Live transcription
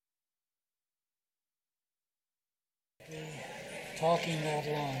talking that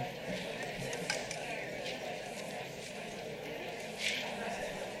long.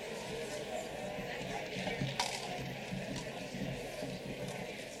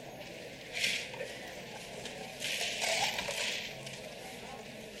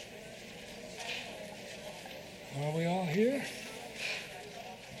 Are we all here?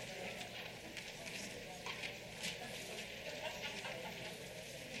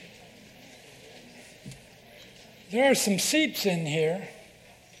 There are some seats in here.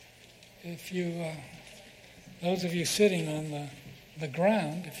 If you, those of you sitting on the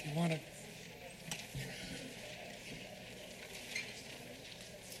ground, if you want to.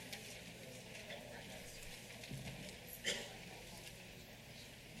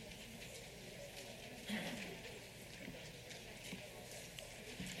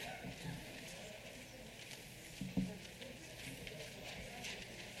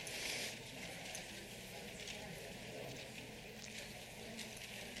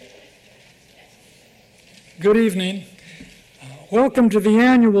 Good evening. Welcome to the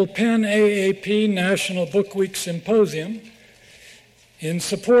annual Penn AAP National Book Week Symposium in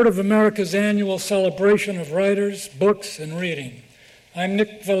support of America's annual celebration of writers, books, and reading. I'm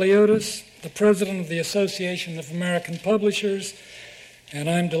Nick Veliotis, the president of the Association of American Publishers, and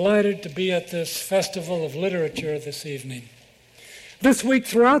I'm delighted to be at this festival of literature this evening. This week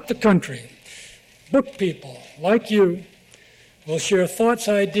throughout the country, book people like you will share thoughts,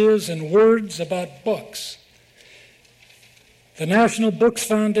 ideas, and words about books. The National Books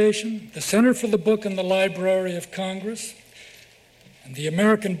Foundation, the Center for the Book in the Library of Congress, and the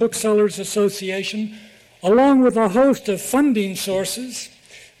American Booksellers Association, along with a host of funding sources,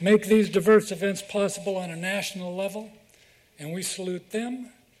 make these diverse events possible on a national level, and we salute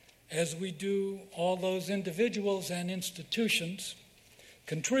them as we do all those individuals and institutions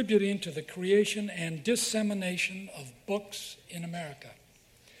contributing to the creation and dissemination of books in America.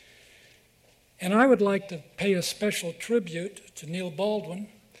 And I would like to pay a special tribute to Neil Baldwin,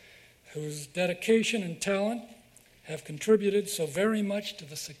 whose dedication and talent have contributed so very much to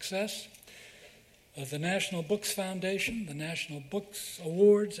the success of the National Books Foundation, the National Books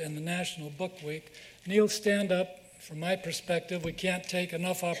Awards, and the National Book Week. Neil, stand up. From my perspective, we can't take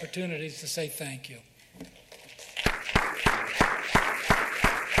enough opportunities to say thank you.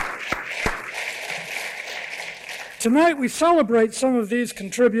 Tonight we celebrate some of these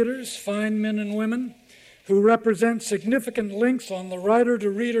contributors, fine men and women, who represent significant links on the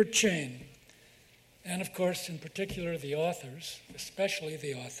writer-to-reader chain. And of course, in particular, the authors, especially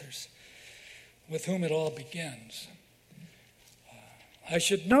the authors, with whom it all begins. I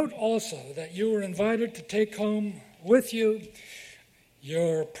should note also that you were invited to take home with you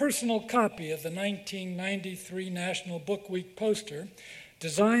your personal copy of the 1993 National Book Week poster,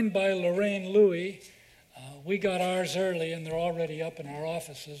 designed by Lorraine Louie. We got ours early, and they're already up in our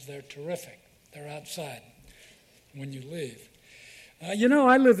offices. They're terrific. They're outside when you leave.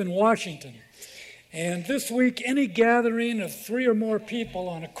 I live in Washington, and this week any gathering of 3 or more people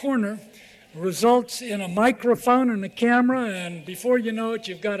on a corner results in a microphone and a camera, and before you know it,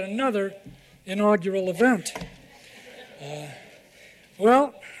 you've got another inaugural event.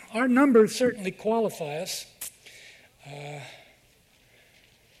 Well, our numbers certainly qualify us.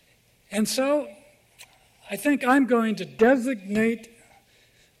 And so I think I'm going to designate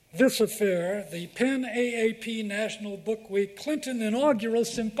this affair the Penn AAP National Book Week Clinton Inaugural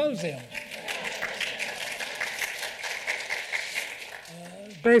Symposium.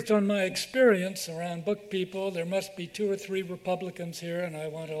 Based on my experience around book people, there must be 2 or 3 Republicans here, and I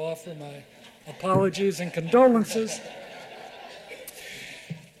want to offer my apologies and condolences.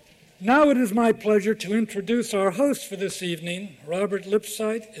 Now it is my pleasure to introduce our host for this evening. Robert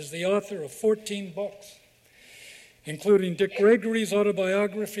Lipsyte is the author of 14 books, including Dick Gregory's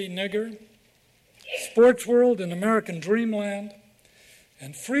autobiography, Nigger, Sports World and American Dreamland,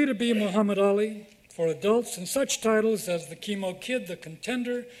 and Free to Be Muhammad Ali for adults, and such titles as The Chemo Kid, The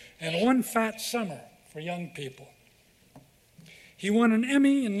Contender, and One Fat Summer for young people. He won an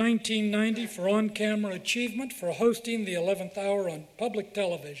Emmy in 1990 for on-camera achievement for hosting the 11th Hour on public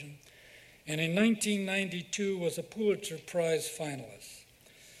television, and in 1992 was a Pulitzer Prize finalist.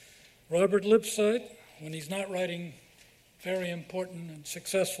 Robert Lipsyte, when he's not writing very important and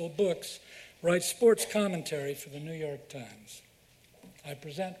successful books, writes sports commentary for the New York Times. I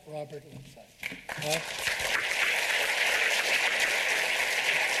present Robert Lipsyte.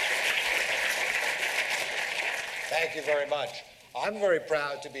 Thank you very much. I'm very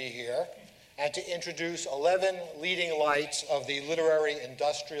proud to be here and to introduce 11 leading lights of the literary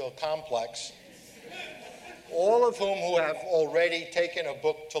industrial complex, all of whom who have already taken a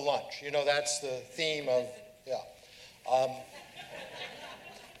book to lunch. You know, that's the theme of,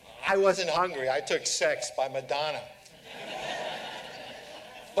 I wasn't hungry. I took Sex by Madonna.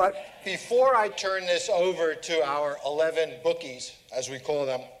 But before I turn this over to our 11 bookies, as we call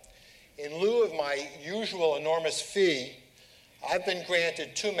them, in lieu of my usual enormous fee, I've been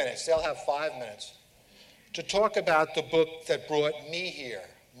granted 2 minutes, they'll have 5 minutes, to talk about the book that brought me here,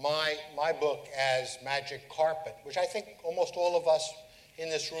 my book as Magic Carpet, which I think almost all of us in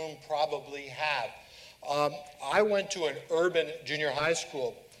this room probably have. I went to an urban junior high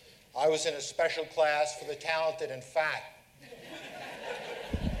school. I was in a special class for the talented and fat.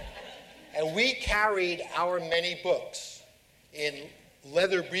 And we carried our many books in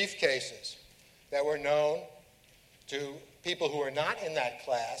leather briefcases that were known to people who were not in that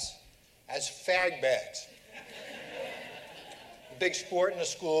class as fag bags. The big sport in the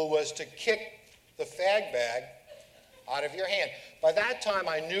school was to kick the fag bag out of your hand. By that time,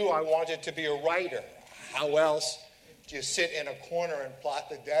 I knew I wanted to be a writer. How else do you sit in a corner and plot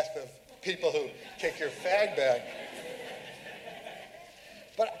the death of people who kick your fag bag?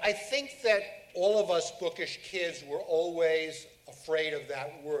 But I think that all of us bookish kids were always afraid of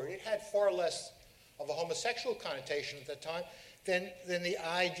that word. It had far less of a homosexual connotation at the time than the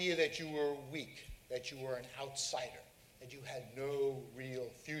idea that you were weak, that you were an outsider, that you had no real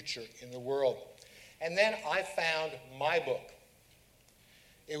future in the world. And then I found my book.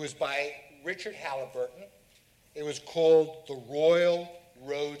 It was by Richard Halliburton. It was called The Royal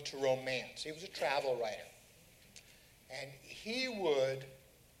Road to Romance. He was a travel writer. And he would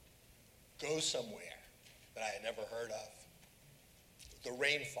go somewhere that I had never heard of. The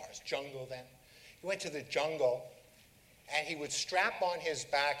rainforest, jungle then. He went to the jungle and he would strap on his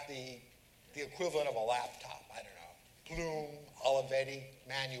back the equivalent of a laptop, I don't know, Plume, Olivetti,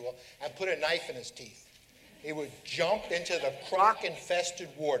 manual, and put a knife in his teeth. He would jump into the croc-infested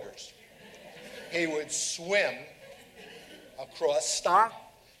waters. He would swim across,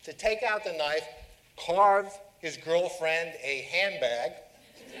 stop to take out the knife, carve his girlfriend a handbag,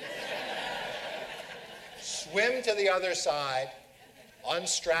 swim to the other side,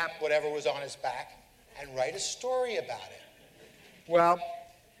 unstrap whatever was on his back, and write a story about it. Well,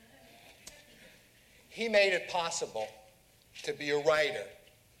 he made it possible to be a writer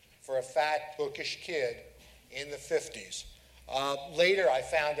for a fat, bookish kid in the 50s. Later, I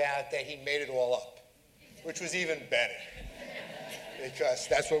found out that he made it all up, which was even better, because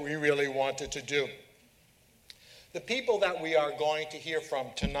that's what we really wanted to do. The people that we are going to hear from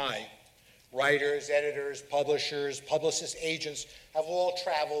tonight, writers, editors, publishers, publicist agents, have all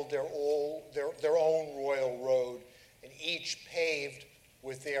traveled their own royal road, and each paved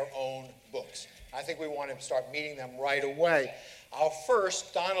with their own books. I think we want to start meeting them right away. Our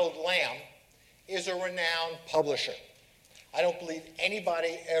first, Donald Lamm, is a renowned publisher. I don't believe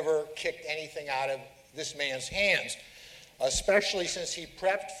anybody ever kicked anything out of this man's hands, especially since he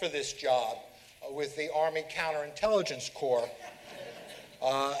prepped for this job with the Army Counterintelligence Corps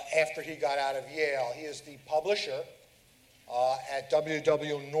after he got out of Yale. He is the publisher at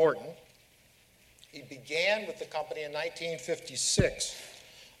W.W. Norton. He began with the company in 1956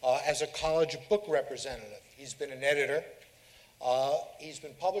 as a college book representative. He's been an editor. He's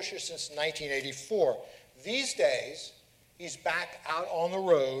been publisher since 1984. These days, he's back out on the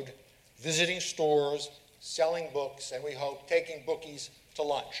road, visiting stores, selling books, and we hope taking bookies to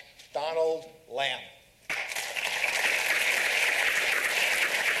lunch. Donald Lamm.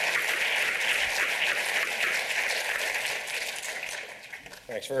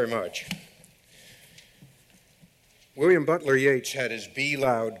 Thanks very much. William Butler Yeats had his Be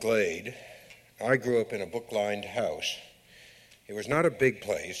Loud Glade. I grew up in a book-lined house. It was not a big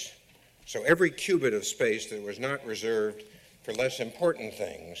place, so every cubit of space that was not reserved for less important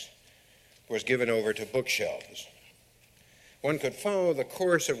things was given over to bookshelves. One could follow the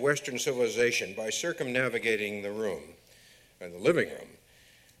course of Western civilization by circumnavigating the room, or the living room,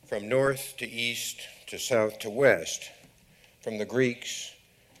 from north to east to south to west, from the Greeks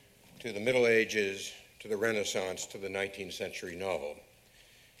to the Middle Ages to the Renaissance to the 19th century novel,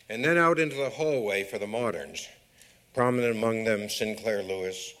 and then out into the hallway for the moderns, prominent among them Sinclair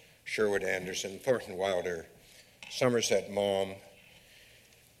Lewis, Sherwood Anderson, Thornton Wilder, Somerset Maugham.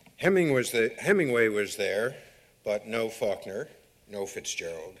 Hemingway was there, but no Faulkner, no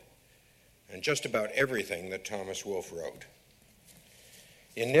Fitzgerald, and just about everything that Thomas Wolfe wrote.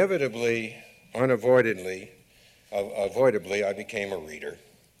 Inevitably, avoidably, I became a reader.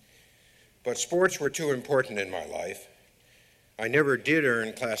 But sports were too important in my life. I never did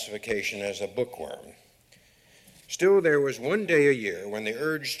earn classification as a bookworm. Still, there was one day a year when the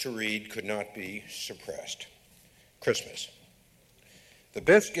urge to read could not be suppressed: Christmas. The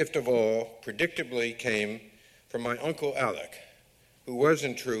best gift of all, predictably, came from my Uncle Alec, who was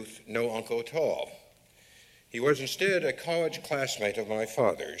in truth no uncle at all. He was instead a college classmate of my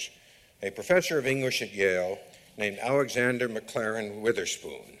father's, a professor of English at Yale named Alexander McLaren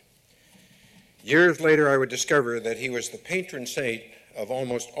Witherspoon. Years later, I would discover that he was the patron saint of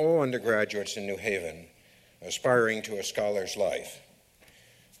almost all undergraduates in New Haven, aspiring to a scholar's life.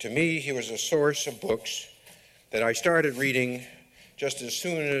 To me, he was a source of books that I started reading just as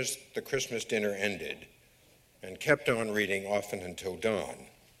soon as the Christmas dinner ended, and kept on reading often until dawn.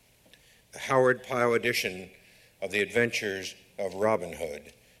 The Howard Pyle edition of The Adventures of Robin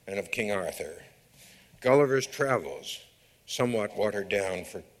Hood and of King Arthur, Gulliver's Travels, somewhat watered down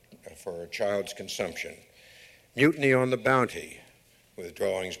for a child's consumption, Mutiny on the Bounty, with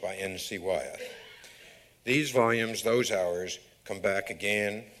drawings by N.C. Wyeth. These volumes, those hours, come back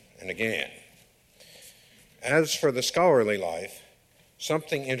again and again. As for the scholarly life,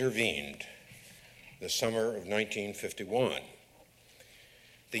 something intervened, the summer of 1951.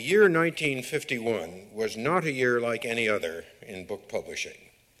 The year 1951 was not a year like any other in book publishing.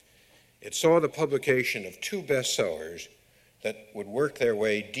 It saw the publication of two bestsellers that would work their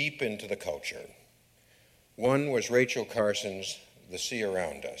way deep into the culture. One was Rachel Carson's The Sea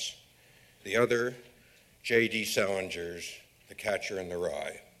Around Us. The other, J.D. Salinger's The Catcher in the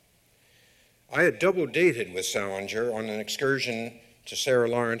Rye. I had double dated with Salinger on an excursion to Sarah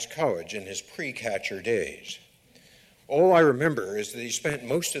Lawrence College in his pre-Catcher days. All I remember is that he spent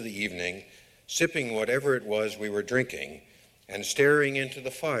most of the evening sipping whatever it was we were drinking and staring into the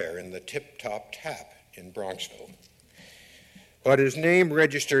fire in the Tip Top Tap in Bronxville. But his name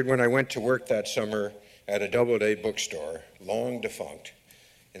registered when I went to work that summer at a Doubleday bookstore, long defunct,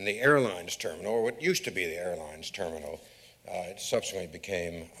 in the airlines terminal, or what used to be the airlines terminal. It subsequently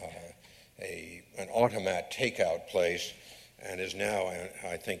became an automat takeout place and is now,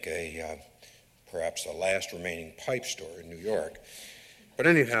 I think, perhaps the last remaining pipe store in New York. But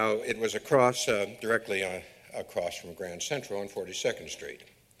anyhow, it was directly across from Grand Central on 42nd Street.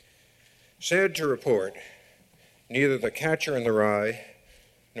 Sad to report, neither The Catcher in the Rye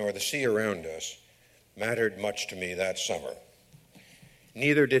nor The Sea Around Us mattered much to me that summer.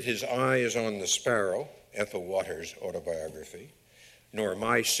 Neither did His Eye is on the Sparrow, Ethel Waters' autobiography, nor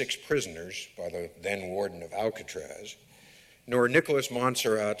My Six Prisoners by the then warden of Alcatraz, nor Nicholas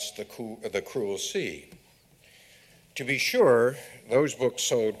Montserrat's The Cruel Sea. To be sure, those books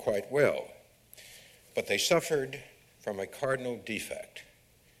sold quite well, but they suffered from a cardinal defect.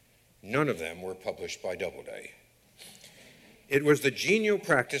 None of them were published by Doubleday. It was the genial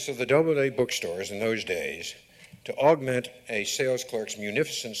practice of the Doubleday bookstores in those days to augment a sales clerk's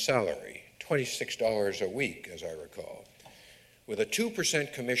munificent salary, $26 a week, as I recall, with a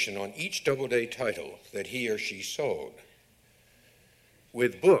 2% commission on each Doubleday title that he or she sold.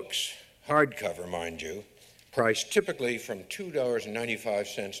 With books, hardcover, mind you, priced typically from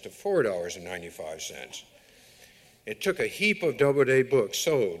 $2.95 to $4.95. It took a heap of Doubleday books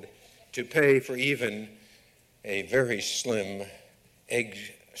sold to pay for even a very slim egg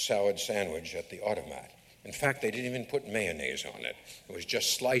salad sandwich at the automat. In fact, they didn't even put mayonnaise on it. It was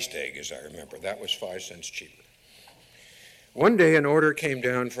just sliced egg, as I remember. That was 5 cents cheaper. One day, an order came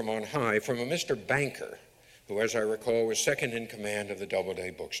down from on high from a Mr. Banker, who, as I recall, was second in command of the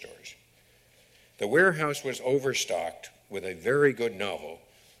Doubleday bookstores. The warehouse was overstocked with a very good novel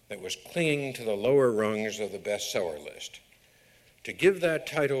that was clinging to the lower rungs of the bestseller list. To give that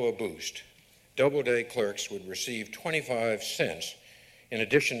title a boost, Doubleday clerks would receive 25 cents in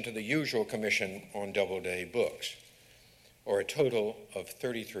addition to the usual commission on Doubleday books, or a total of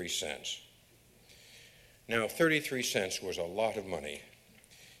 33 cents. Now, 33 cents was a lot of money.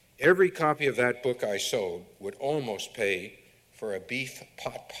 Every copy of that book I sold would almost pay for a beef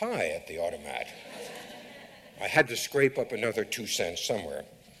pot pie at the automat. I had to scrape up another 2 cents somewhere.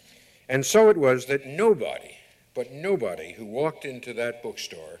 And so it was that nobody who walked into that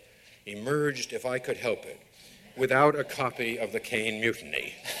bookstore emerged, if I could help it, without a copy of The Caine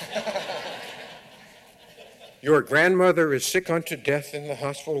Mutiny. Your grandmother is sick unto death in the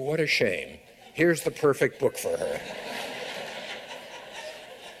hospital. What a shame. Here's the perfect book for her.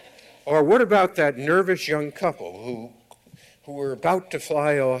 Or what about that nervous young couple who were about to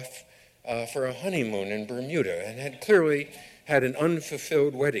fly off for a honeymoon in Bermuda and had clearly had an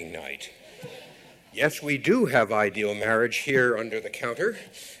unfulfilled wedding night? Yes, we do have ideal marriage here under the counter,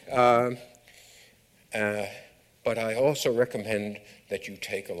 but I also recommend that you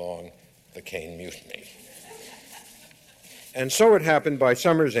take along The Caine Mutiny. And so it happened by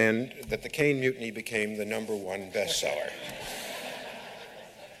summer's end that The Caine Mutiny became the #1 bestseller.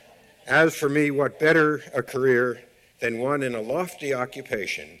 As for me, what better a career than one in a lofty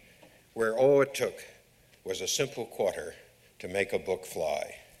occupation where all it took was a simple quarter to make a book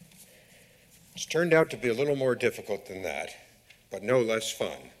fly. It's turned out to be a little more difficult than that, but no less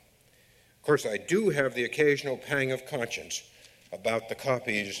fun. Of course, I do have the occasional pang of conscience about the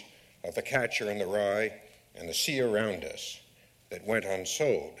copies of The Catcher in the Rye and The Sea Around Us that went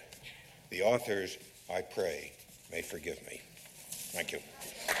unsold. The authors, I pray, may forgive me. Thank you.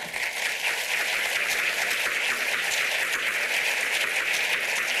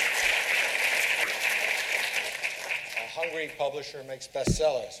 A hungry publisher makes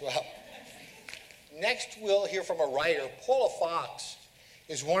bestsellers. Well, next we'll hear from a writer. Paula Fox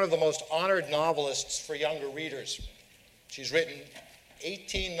is one of the most honored novelists for younger readers. She's written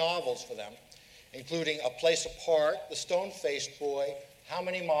 18 novels for them, including A Place Apart, The Stone-Faced Boy, How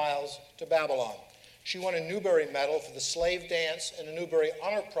Many Miles to Babylon. She won a Newbery Medal for The Slave Dance and a Newbery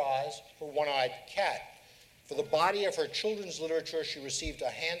Honor Prize for One-Eyed Cat. For the body of her children's literature, she received a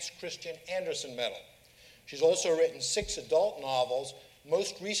Hans Christian Andersen Medal. She's also written 6 adult novels,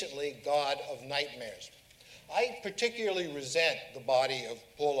 most recently God of Nightmares. I particularly resent the body of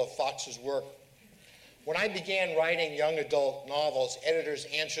Paula Fox's work. When I began writing young adult novels, editors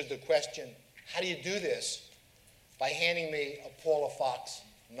answered the question, how do you do this? By handing me a Paula Fox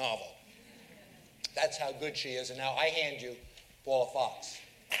novel. That's how good she is, and now I hand you Paula Fox.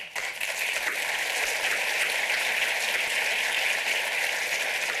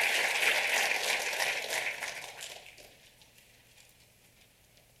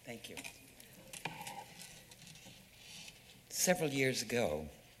 Thank you. Several years ago,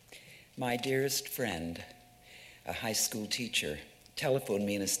 my dearest friend, a high school teacher, telephoned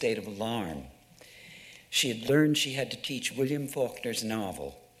me in a state of alarm. She had learned she had to teach William Faulkner's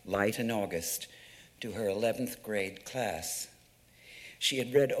novel, Light in August, to her 11th grade class. She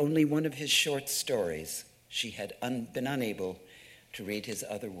had read only one of his short stories. She had been unable to read his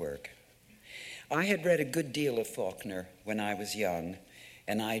other work. I had read a good deal of Faulkner when I was young,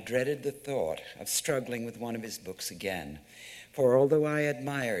 and I dreaded the thought of struggling with one of his books again. For although I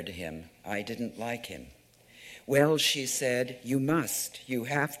admired him, I didn't like him. Well, she said, you must, you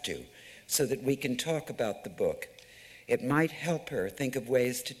have to, so that we can talk about the book. It might help her think of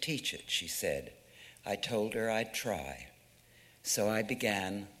ways to teach it, she said. I told her I'd try. So I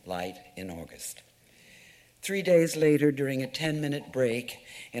began Light in August. 3 days later, during a 10-minute break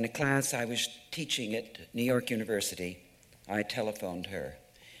in a class I was teaching at New York University, I telephoned her.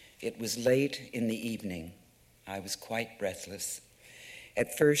 It was late in the evening. I was quite breathless.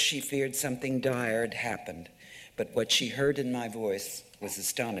 At first, she feared something dire had happened, but what she heard in my voice was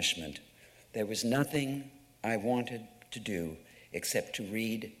astonishment. There was nothing I wanted to do except to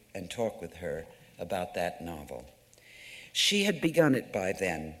read and talk with her about that novel. She had begun it by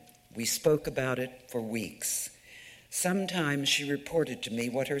then. We spoke about it for weeks. Sometimes she reported to me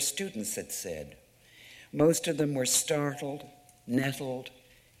what her students had said. Most of them were startled, nettled,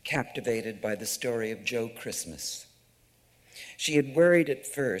 captivated by the story of Joe Christmas. She had worried at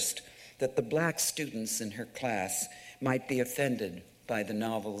first that the black students in her class might be offended by the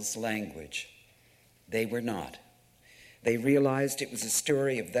novel's language. They were not. They realized it was a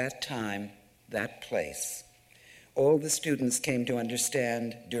story of that time, that place. All the students came to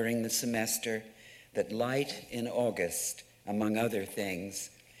understand during the semester that Light in August, among other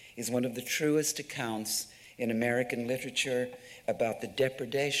things, is one of the truest accounts in American literature about the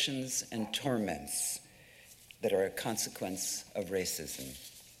depredations and torments that are a consequence of racism.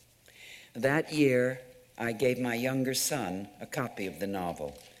 That year, I gave my younger son a copy of the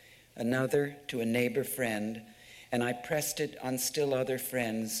novel, another to a neighbor friend, and I pressed it on still other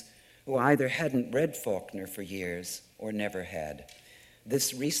friends who either hadn't read Faulkner for years or never had.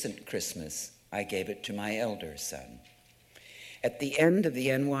 This recent Christmas, I gave it to my elder son. At the end of the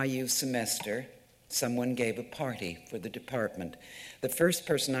NYU semester, someone gave a party for the department. The first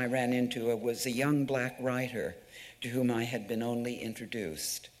person I ran into was a young black writer to whom I had been only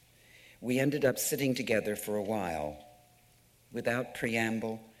introduced. We ended up sitting together for a while. Without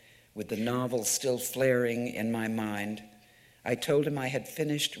preamble, with the novel still flaring in my mind, I told him I had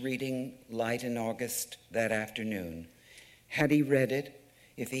finished reading Light in August that afternoon. Had he read it?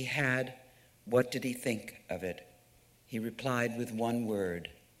 If he had, what did he think of it? He replied with one word,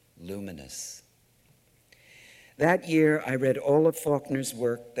 luminous. That year, I read all of Faulkner's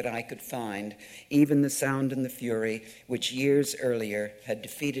work that I could find, even The Sound and the Fury, which years earlier had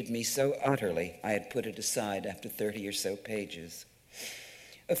defeated me so utterly I had put it aside after 30 or so pages.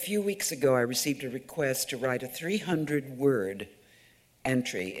 A few weeks ago, I received a request to write a 300-word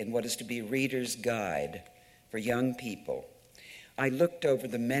entry in what is to be a reader's guide for young people. I looked over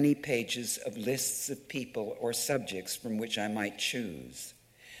the many pages of lists of people or subjects from which I might choose.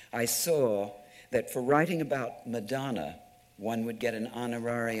 I saw that for writing about Madonna, one would get an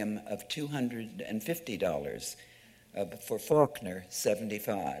honorarium of $250. For Faulkner,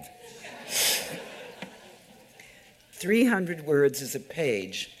 $75. 300 words is a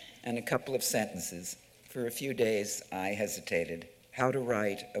page and a couple of sentences. For a few days, I hesitated how to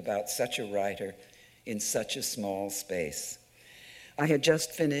write about such a writer in such a small space. I had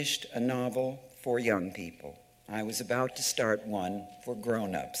just finished a novel for young people. I was about to start one for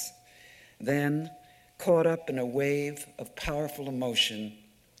grown-ups. Then, caught up in a wave of powerful emotion,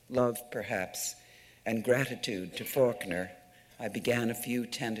 love perhaps, and gratitude to Faulkner, I began a few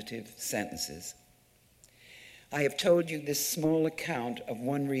tentative sentences. I have told you this small account of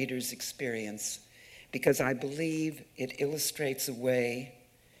one reader's experience because I believe it illustrates a way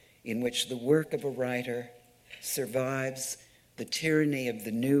in which the work of a writer survives the tyranny of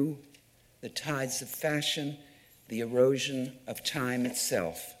the new, the tides of fashion, the erosion of time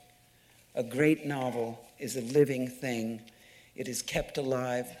itself. A great novel is a living thing. It is kept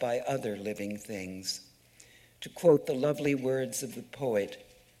alive by other living things. To quote the lovely words of the poet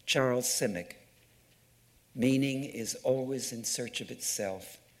Charles Simic, meaning is always in search of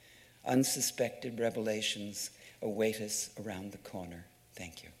itself. Unsuspected revelations await us around the corner.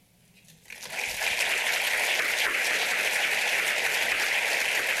 Thank you.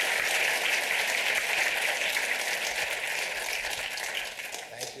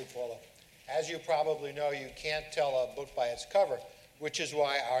 Thank you, Paula. As you probably know, you can't tell a book by its cover, which is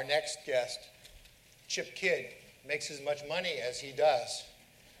why our next guest, Chip Kidd, makes as much money as he does.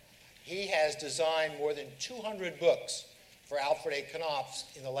 He has designed more than 200 books for Alfred A.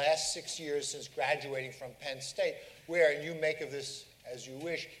 Knopf in the last 6 years since graduating from Penn State, where, and you make of this as you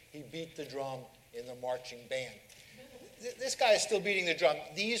wish, he beat the drum in the marching band. This guy is still beating the drum.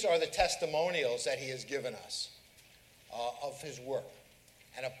 These are the testimonials that he has given us of his work.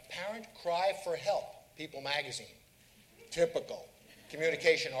 An apparent cry for help, People magazine. Typical,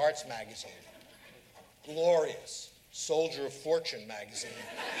 Communication Arts magazine. Glorious, Soldier of Fortune magazine.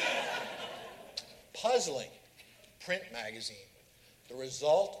 Puzzling, Print magazine. The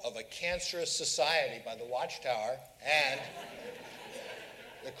Result of a Cancerous Society by the Watchtower, and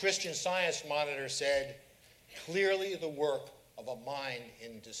the Christian Science Monitor said, clearly the work of a mind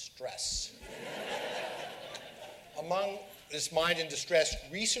in distress. Among this mind in distress,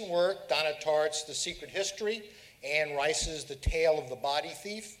 recent work, Donna Tartt's The Secret History, Anne Rice's The Tale of the Body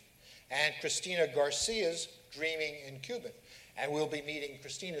Thief, and Cristina Garcia's Dreaming in Cuban. And we'll be meeting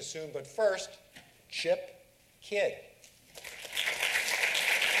Cristina soon, but first, Chip Kidd.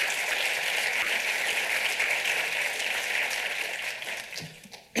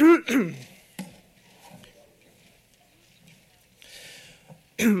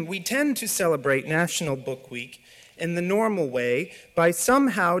 We tend to celebrate National Book Week in the normal way by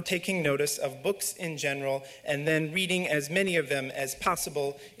somehow taking notice of books in general and then reading as many of them as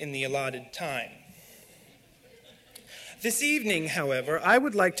possible in the allotted time. This evening, however, I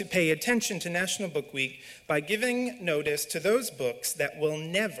would like to pay attention to National Book Week by giving notice to those books that will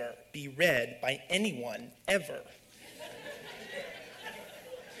never be read by anyone ever.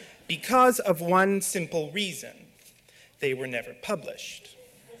 Because of one simple reason: they were never published.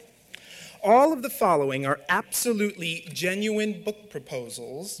 All of the following are absolutely genuine book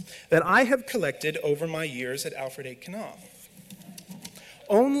proposals that I have collected over my years at Alfred A. Knopf.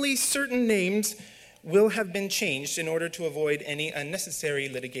 Only certain names will have been changed in order to avoid any unnecessary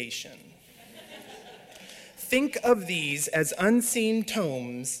litigation. Think of these as unseen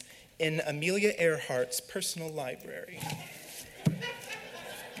tomes in Amelia Earhart's personal library.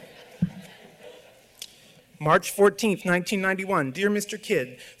 March 14th, 1991. Dear Mr.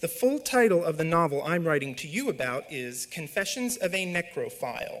 Kidd, the full title of the novel I'm writing to you about is Confessions of a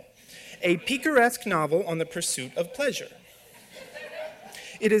Necrophile, a picaresque novel on the pursuit of pleasure.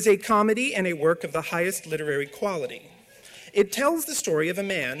 It is a comedy and a work of the highest literary quality. It tells the story of a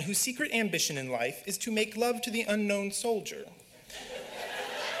man whose secret ambition in life is to make love to the unknown soldier,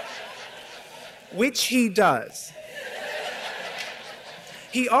 which he does.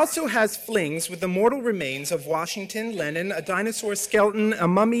 He also has flings with the mortal remains of Washington, Lenin, a dinosaur skeleton, a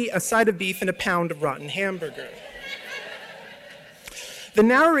mummy, a side of beef, and a pound of rotten hamburger. The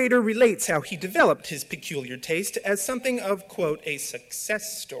narrator relates how he developed his peculiar taste as something of, quote, a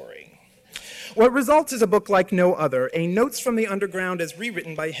success story. What results is a book like no other, a Notes from the Underground as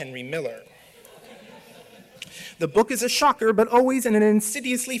rewritten by Henry Miller. The book is a shocker, but always in an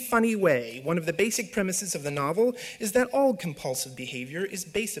insidiously funny way. One of the basic premises of the novel is that all compulsive behavior is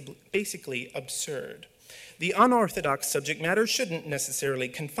basically absurd. The unorthodox subject matter shouldn't necessarily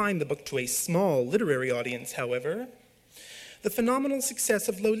confine the book to a small literary audience, however. The phenomenal success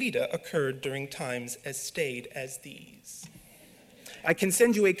of Lolita occurred during times as staid as these. I can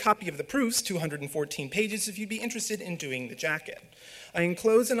send you a copy of the proofs, 214 pages, if you'd be interested in doing the jacket. I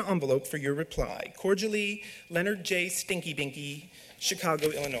enclose an envelope for your reply. Cordially, Leonard J. Stinky Binky, Chicago,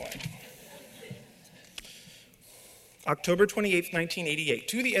 Illinois. October 28, 1988,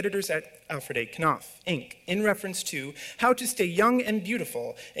 to the editors at Alfred A. Knopf, Inc., in reference to How to Stay Young and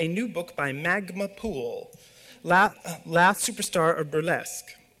Beautiful, a new book by Magma Poole, La Superstar of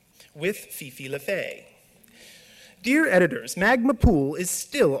Burlesque, with Fifi LaFay. Dear editors, Magma Poole is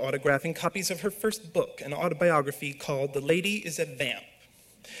still autographing copies of her first book, an autobiography called The Lady is a Vamp.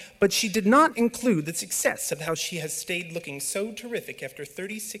 But she did not include the success of how she has stayed looking so terrific after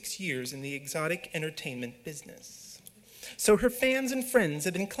 36 years in the exotic entertainment business. So her fans and friends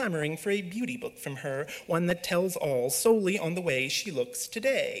have been clamoring for a beauty book from her, one that tells all solely on the way she looks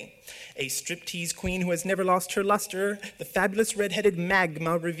today. A striptease queen who has never lost her luster, the fabulous red-headed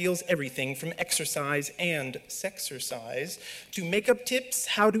Magma reveals everything from exercise and sexercise to makeup tips,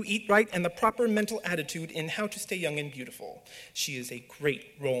 how to eat right, and the proper mental attitude in how to stay young and beautiful. She is a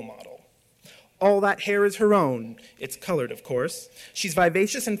great role model. All that hair is her own. It's colored, of course. She's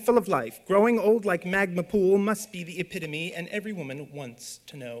vivacious and full of life. Growing old like Magma Poole must be the epitome, and every woman wants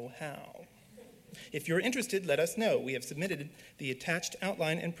to know how. If you're interested, let us know. We have submitted the attached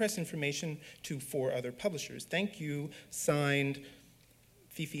outline and press information to 4 other publishers. Thank you. Signed,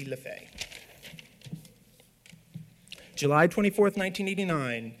 Fifi LaFay. July 24th,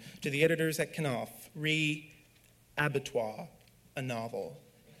 1989, to the editors at Knopf, Abattoir, a novel.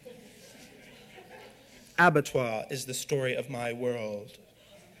 Abattoir is the story of my world.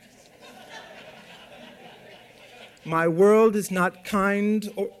 My world is not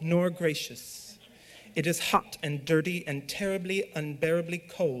kind nor gracious. It is hot and dirty and terribly, unbearably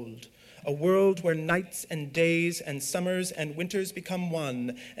cold. A world where nights and days and summers and winters become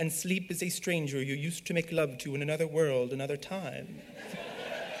one, and sleep is a stranger you used to make love to in another world, another time.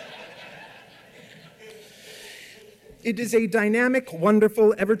 It is a dynamic,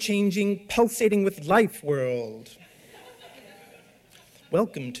 wonderful, ever-changing, pulsating with life world.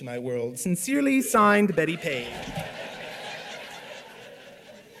 Welcome to my world. Sincerely signed, Betty Page.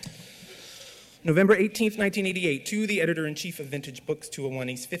 November 18th, 1988, to the editor-in-chief of Vintage Books,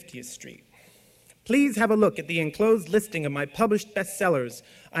 201 East 50th Street. Please have a look at the enclosed listing of my published bestsellers.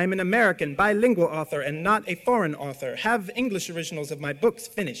 I am an American bilingual author and not a foreign author. Have English originals of my books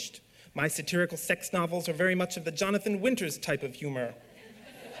finished. My satirical sex novels are very much of the Jonathan Winters type of humor.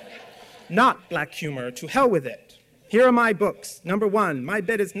 Not black humor, to hell with it. Here are my books. Number 1, My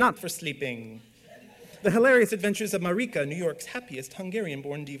Bed is Not for Sleeping. The Hilarious Adventures of Marika, New York's happiest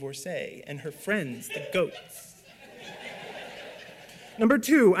Hungarian-born divorcee, and her friends, the goats. Number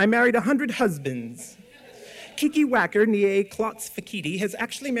 2, I Married 100 Husbands. Kiki Wacker, née Klotz Fakiti, has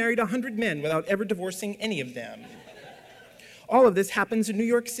actually married 100 men without ever divorcing any of them. All of this happens in New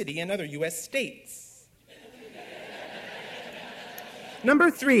York City and other U.S. states.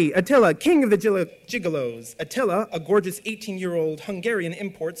 Number 3, Attila, king of the gigolos. Attila, a gorgeous 18-year-old Hungarian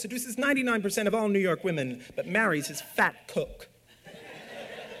import, seduces 99% of all New York women, but marries his fat cook.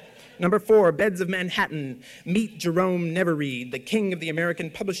 Number 4, Beds of Manhattan. Meet Jerome Neverread, the king of the American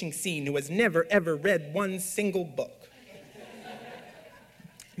publishing scene who has never, ever read one single book.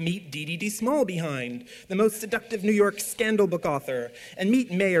 Meet D.D. Smallbehind, the most seductive New York scandal book author. And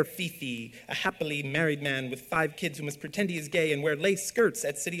meet Mayor Fifi, a happily married man with 5 kids who must pretend he is gay and wear lace skirts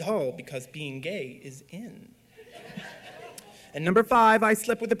at City Hall because being gay is in. And number 5, I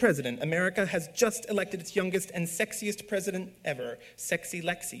Slept with the President. America has just elected its youngest and sexiest president ever, Sexy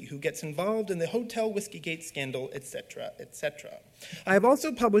Lexi, who gets involved in the Hotel Whiskygate scandal, etc., etc. I have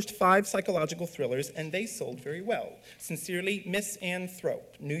also published 5 psychological thrillers, and they sold very well. Sincerely, Miss Ann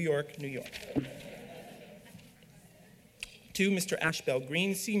Thrope, New York, New York. To Mr. Ashbel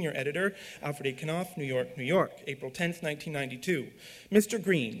Green, senior editor, Alfred A. Knopf, New York, New York, April 10th, 1992. Mr.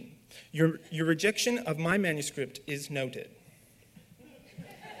 Green, your rejection of my manuscript is noted.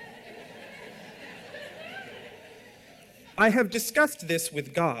 I have discussed this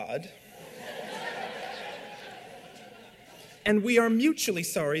with God, and we are mutually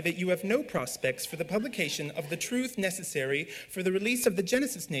sorry that you have no prospects for the publication of the truth necessary for the release of the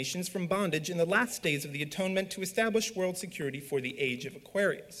Genesis nations from bondage in the last days of the atonement to establish world security for the age of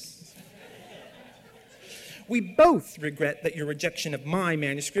Aquarius. We both regret that your rejection of my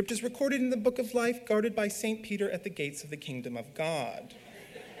manuscript is recorded in the Book of Life guarded by St. Peter at the gates of the kingdom of God.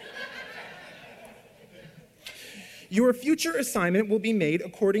 Your future assignment will be made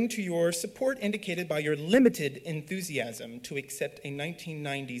according to your support indicated by your limited enthusiasm to accept a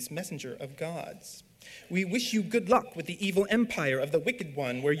 1990s messenger of God's. We wish you good luck with the evil empire of the wicked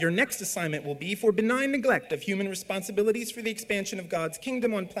one, where your next assignment will be for benign neglect of human responsibilities for the expansion of God's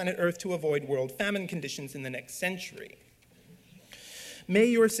kingdom on planet Earth to avoid world famine conditions in the next century. May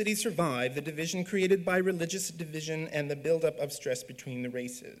your city survive the division created by religious division and the buildup of stress between the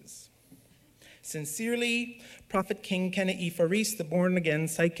races. Sincerely, Prophet King Kenai Faris, the born-again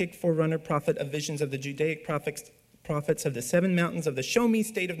psychic forerunner prophet of visions of the Judaic prophets of the 7 mountains of the Show-Me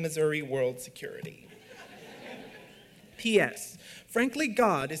state of Missouri world security. P.S. Frankly,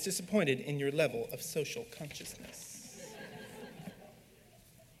 God is disappointed in your level of social consciousness.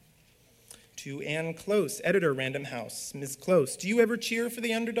 To Ann Close, editor, Random House. Ms. Close, do you ever cheer for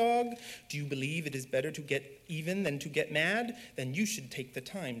the underdog? Do you believe it is better to get even than to get mad? Then you should take the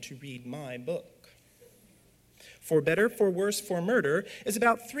time to read my book. For Better, For Worse, For Murder is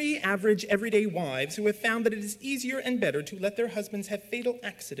about 3 average everyday wives who have found that it is easier and better to let their husbands have fatal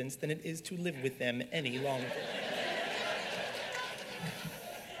accidents than it is to live with them any longer.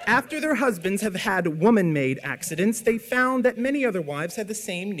 After their husbands have had woman-made accidents, they found that many other wives had the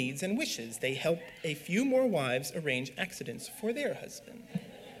same needs and wishes. They helped a few more wives arrange accidents for their husband.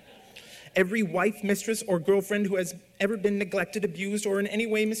 Every wife, mistress, or girlfriend who has ever been neglected, abused, or in any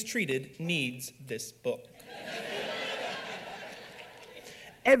way mistreated needs this book.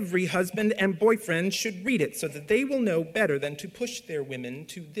 Every husband and boyfriend should read it so that they will know better than to push their women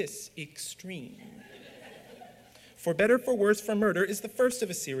to this extreme. For Better, For Worse, For Murder is the first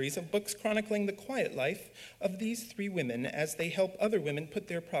of a series of books chronicling the quiet life of these 3 women as they help other women put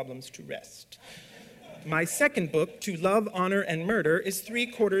their problems to rest. My second book, To Love, Honor, and Murder, is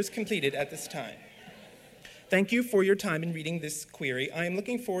 3/4 completed at this time. Thank you for your time in reading this query. I am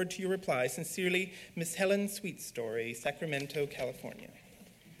looking forward to your reply. Sincerely, Miss Helen Sweetstory, Sacramento, California.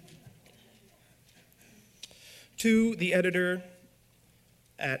 To the editor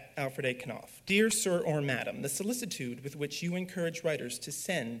at Alfred A. Knopf. Dear Sir or Madam, the solicitude with which you encourage writers to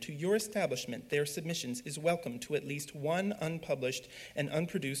send to your establishment their submissions is welcome to at least one unpublished and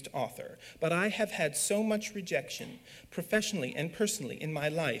unproduced author. But I have had so much rejection, professionally and personally, in my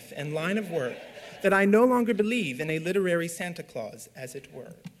life and line of work, that I no longer believe in a literary Santa Claus, as it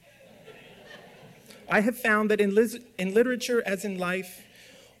were. I have found that in literature as in life,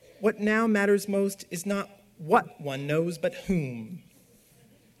 what now matters most is not what one knows, but whom.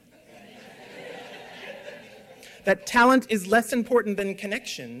 That talent is less important than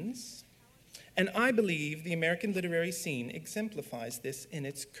connections, and I believe the American literary scene exemplifies this in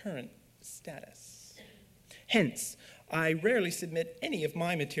its current status. Hence, I rarely submit any of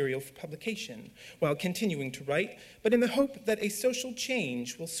my material for publication while continuing to write, but in the hope that a social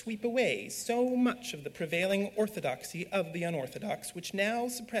change will sweep away so much of the prevailing orthodoxy of the unorthodox, which now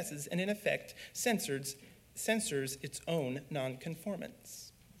suppresses and in effect censors its own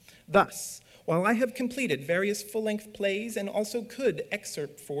nonconformance. Thus, while I have completed various full-length plays and also could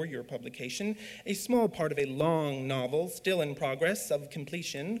excerpt for your publication a small part of a long novel still in progress of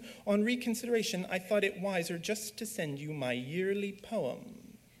completion, on reconsideration I thought it wiser just to send you my yearly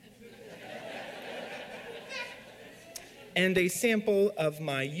poem and a sample of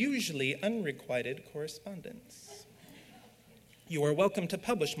my usually unrequited correspondence. You are welcome to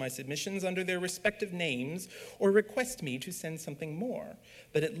publish my submissions under their respective names or request me to send something more.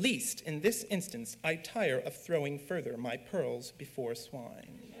 But at least in this instance, I tire of throwing further my pearls before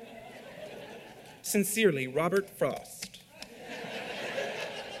swine. Sincerely, Robert Frost.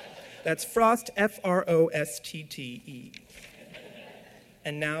 That's Frost, F-R-O-S-T-T-E.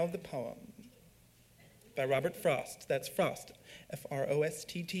 And now the poem by Robert Frost. That's Frost,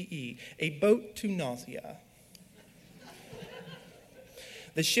 F-R-O-S-T-T-E. A Boat to Nausea.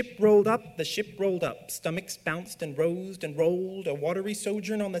 The ship rolled up, stomachs bounced and rose and rolled, a watery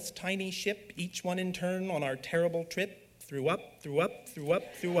sojourn on this tiny ship, each one in turn on our terrible trip, threw up.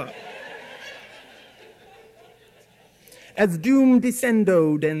 As doom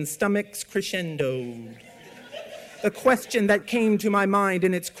descendoed and stomachs crescendoed, the question that came to my mind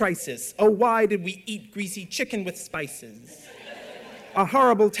in its crisis, oh, why did we eat greasy chicken with spices? A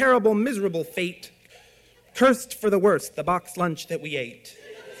horrible, terrible, miserable fate, cursed for the worst, the box lunch that we ate.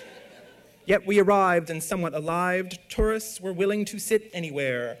 Yet we arrived and somewhat alived. Tourists were willing to sit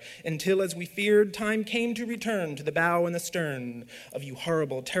anywhere until, as we feared, time came to return to the bow and the stern of you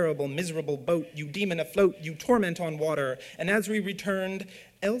horrible, terrible, miserable boat, you demon afloat, you torment on water. And as we returned,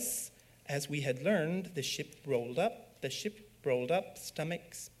 else, as we had learned, the ship rolled up,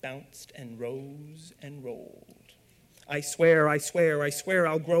 stomachs bounced and rose and rolled. I swear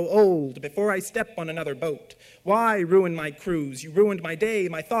I'll grow old before I step on another boat. Why ruin my cruise? You ruined my day,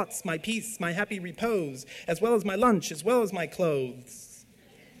 my thoughts, my peace, my happy repose, as well as my lunch, as well as my clothes.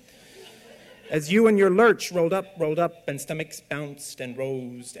 As you and your lurch rolled up, and stomachs bounced and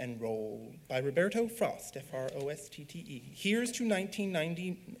rose and rolled. By Roberto Frost, Frostte. Here's to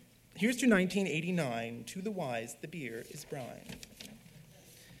 1989, to the wise, the beer is brine.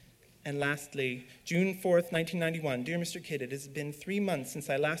 And lastly, June 4th, 1991, dear Mr. Kidd, it has been 3 months since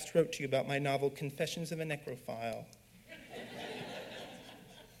I last wrote to you about my novel, Confessions of a Necrophile.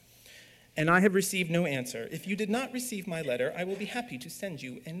 And I have received no answer. If you did not receive my letter, I will be happy to send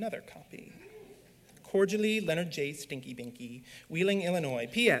you another copy. Cordially, Leonard J. Stinky Binky, Wheeling, Illinois.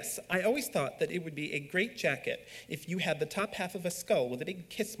 P.S. I always thought that it would be a great jacket if you had the top half of a skull with a big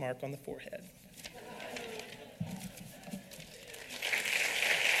kiss mark on the forehead.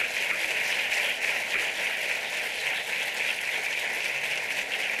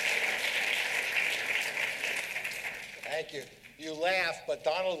 Thank you. You laugh, but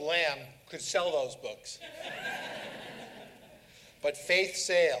Donald Lamm could sell those books. But Faith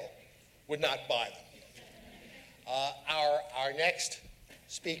Sale would not buy them. Our next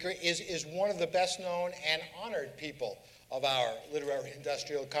speaker is one of the best known and honored people of our literary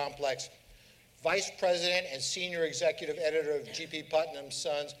industrial complex. Vice President and Senior Executive Editor of G.P. Putnam's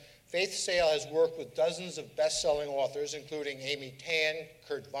Sons, Faith Sale has worked with dozens of best-selling authors, including Amy Tan,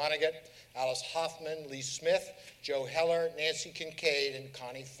 Kurt Vonnegut, Alice Hoffman, Lee Smith, Joe Heller, Nancy Kincaid, and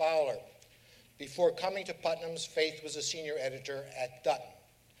Connie Fowler. Before coming to Putnam's, Faith was a senior editor at Dutton.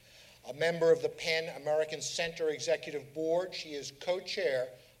 A member of the PEN American Center Executive Board, she is co-chair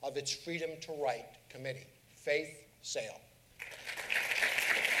of its Freedom to Write Committee. Faith Sale.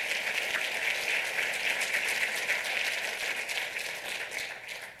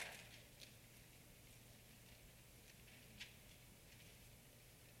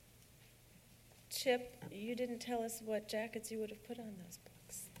 Chip, you didn't tell us what jackets you would have put on those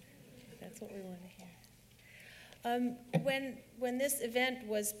books. That's what we want to hear. When this event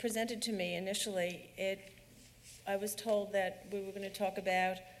was presented to me initially, I was told that we were going to talk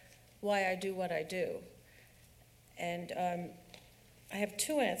about why I do what I do. And I have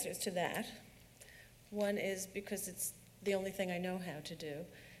two answers to that. One is because it's the only thing I know how to do,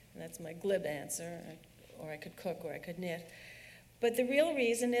 and that's my glib answer, or I could cook or I could knit. But the real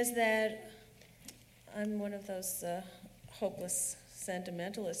reason is that I'm one of those hopeless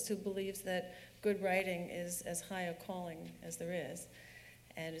sentimentalists who believes that good writing is as high a calling as there is.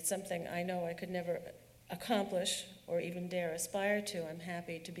 And it's something I know I could never accomplish or even dare aspire to. I'm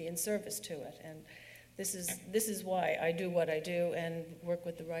happy to be in service to it. And this is why I do what I do and work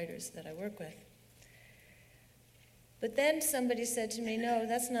with the writers that I work with. But then somebody said to me, no,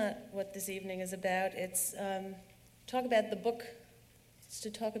 that's not what this evening is about. It's talk about the book. It's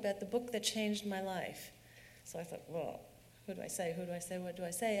to talk about the book that changed my life. So I thought, well, who do I say? Who do I say? What do I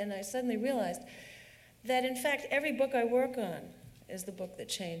say? And I suddenly realized that, in fact, every book I work on is the book that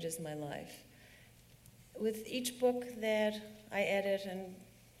changes my life. With each book that I edit and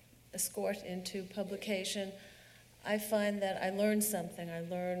escort into publication, I find that I learn something. I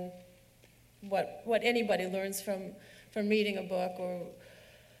learn what anybody learns from reading a book or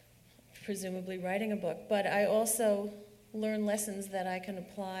presumably writing a book. But I also learn lessons that I can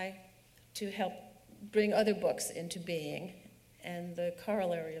apply to help bring other books into being. And the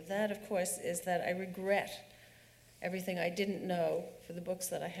corollary of that, of course, is that I regret everything I didn't know for the books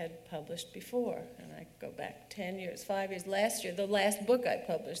that I had published before. And I go back 10 years, 5 years. Last year, the last book I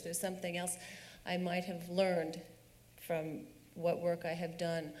published, there's something else I might have learned from what work I have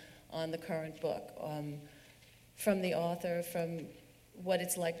done on the current book, from the author, from what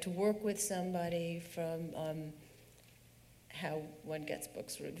it's like to work with somebody, from how one gets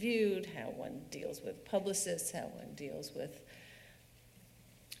books reviewed, how one deals with publicists, how one deals with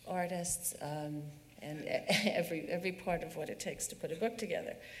artists, and every part of what it takes to put a book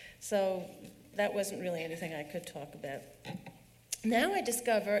together. So that wasn't really anything I could talk about. Now I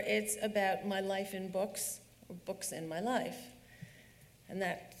discover it's about my life in books, or books in my life, and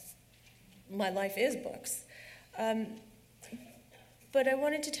that my life is books. But I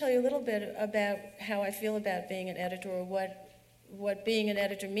wanted to tell you a little bit about how I feel about being an editor, or what being an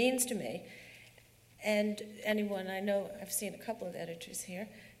editor means to me. And anyone, I know I've seen a couple of editors here,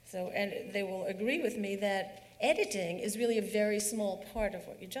 and they will agree with me that editing is really a very small part of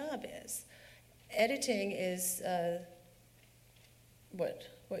what your job is. Editing is what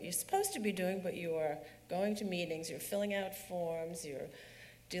you're supposed to be doing, but you are going to meetings, you're filling out forms, you're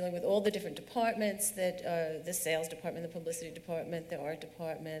dealing with all the different departments, that the sales department, the publicity department, the art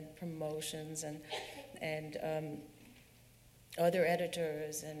department, promotions, and other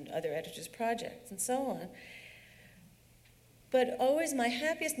editors and other editors' projects, and so on. But always my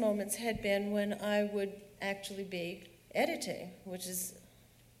happiest moments had been when I would actually be editing, which is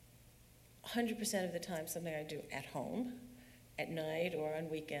 100% of the time something I do at home, at night, or on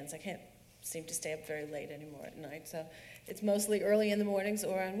weekends. I can't seem to stay up very late anymore at night, so it's mostly early in the mornings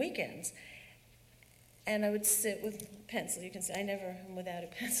or on weekends. And I would sit with a pencil. You can see I never am without a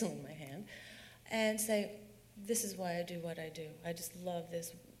pencil in my hand, and say, this is why I do what I do. I just love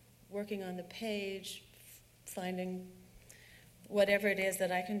this, working on the page, finding whatever it is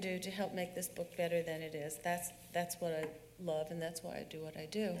that I can do to help make this book better than it is. That's what I love, and that's why I do what I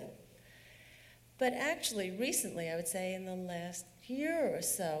do. But actually, recently, I would say in the last year or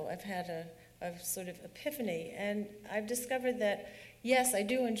so, I've had a sort of epiphany, and I've discovered that, yes, I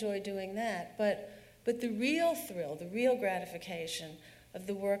do enjoy doing that, but the real thrill, the real gratification of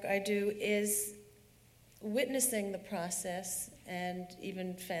the work I do is witnessing the process and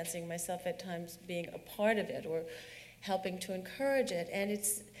even fancying myself at times being a part of it or helping to encourage it. And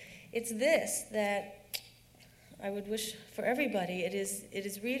it's this that I would wish for everybody. It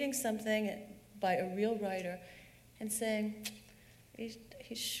is reading something by a real writer and saying, are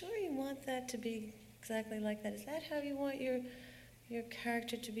you sure you want that to be exactly like that? Is that how you want your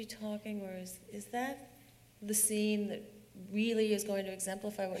character to be talking, or is that the scene that really is going to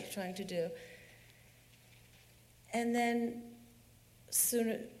exemplify what you're trying to do? And then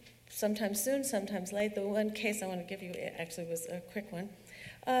sometimes soon, sometimes late, the one case I want to give you actually was a quick one.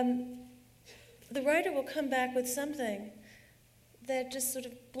 The writer will come back with something that just sort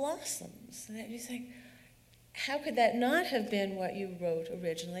of blossoms. And you think, how could that not have been what you wrote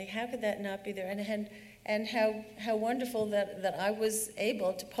originally? How could that not be there? And how wonderful that I was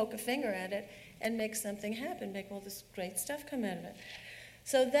able to poke a finger at it and make something happen, make all this great stuff come out of it.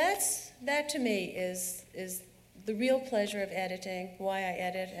 So that to me is the real pleasure of editing, why I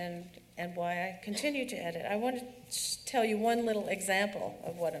edit and why I continue to edit. I want to tell you one little example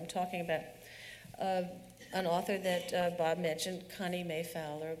of what I'm talking about. An author that Bob mentioned, Connie May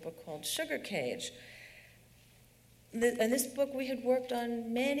Fowler, a book called Sugar Cage. And this book we had worked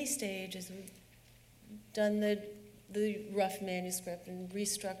on many stages. We've done the rough manuscript and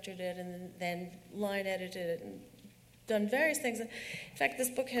restructured it and then line edited it and done various things. In fact, this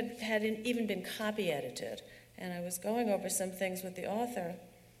book had even been copy edited. And I was going over some things with the author.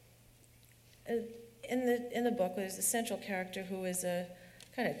 In the book, there's a central character who is a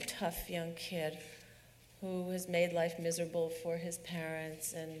kind of tough young kid who has made life miserable for his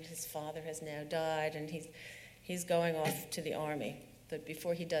parents, and his father has now died, and he's going off to the army. But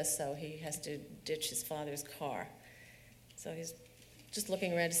before he does so, he has to ditch his father's car. So he's just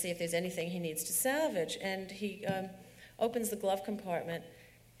looking around to see if there's anything he needs to salvage. And he opens the glove compartment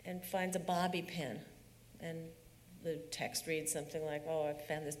and finds a bobby pin. And the text reads something like, oh, I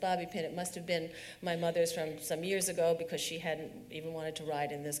found this bobby pin. It must have been my mother's from some years ago because she hadn't even wanted to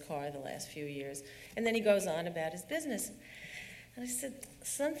ride in this car the last few years. And then he goes on about his business. And I said,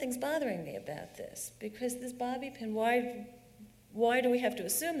 something's bothering me about this, because this bobby pin, why do we have to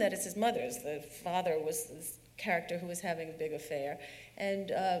assume that it's his mother's? The father was this character who was having a big affair.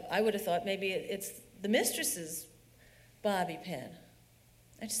 And I would have thought maybe it's the mistress's bobby pin.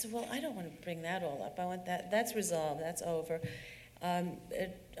 I just said, well, I don't want to bring that all up. I want that's resolved, that's over. I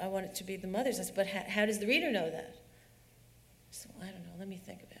want it to be the mother's. I said, but how does the reader know that? I said, well, I don't know, let me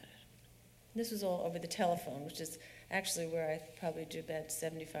think about it. And this was all over the telephone, which is actually where I probably do about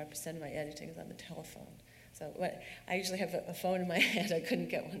 75% of my editing is on the telephone. So I usually have a phone in my hand. I couldn't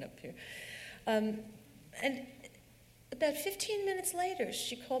get one up here. And about 15 minutes later,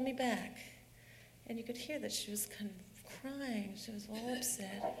 she called me back. And you could hear that she was kind of crying. She was all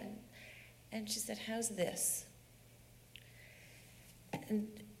upset. And she said, how's this? And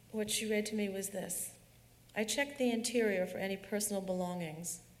what she read to me was this. I checked the interior for any personal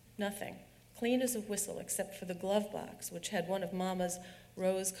belongings. Nothing. Clean as a whistle, except for the glove box, which had one of Mama's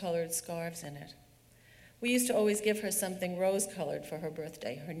rose-colored scarves in it. We used to always give her something rose-colored for her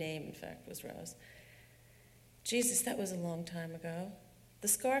birthday. Her name, in fact, was Rose. Jesus, that was a long time ago. The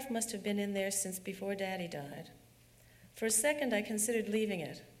scarf must have been in there since before Daddy died. For a second, I considered leaving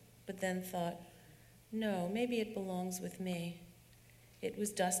it, but then thought, no, maybe it belongs with me. It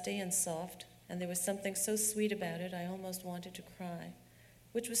was dusty and soft, and there was something so sweet about it I almost wanted to cry,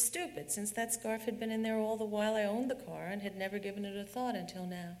 which was stupid, since that scarf had been in there all the while I owned the car and had never given it a thought until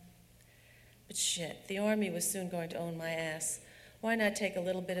now. But shit, the army was soon going to own my ass. Why not take a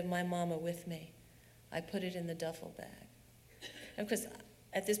little bit of my mama with me? I put it in the duffel bag. And of course,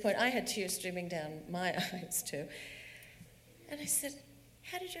 at this point, I had tears streaming down my eyes, too. And I said,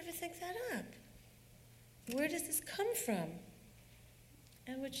 how did you ever think that up? Where does this come from?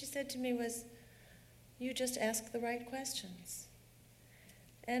 And what she said to me was, you just ask the right questions.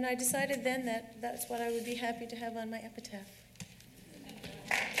 And I decided then that that's what I would be happy to have on my epitaph.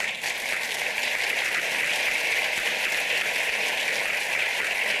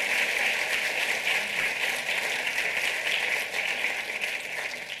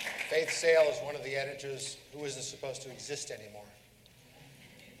 Faith Sale is one of the editors who isn't supposed to exist anymore.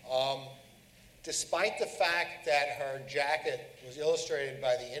 Despite the fact that her jacket was illustrated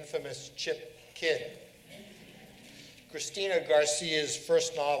by the infamous Chip Kidd, Cristina Garcia's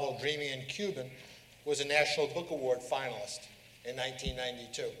first novel, Dreamy and Cuban, was a National Book Award finalist in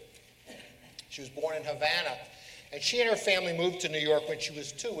 1992. She was born in Havana, and she and her family moved to New York when she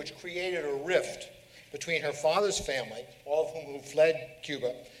was 2, which created a rift between her father's family, all of whom fled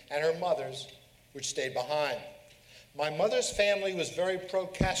Cuba, and her mother's, which stayed behind. My mother's family was very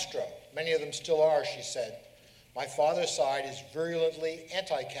pro-Castro. Many of them still are, she said. My father's side is virulently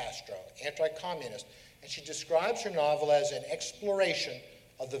anti-Castro, anti-communist, and she describes her novel as an exploration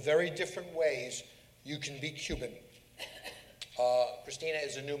of the very different ways you can be Cuban. Cristina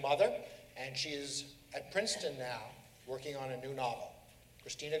is a new mother, and she is at Princeton now working on a new novel.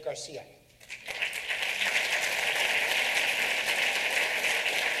 Cristina Garcia.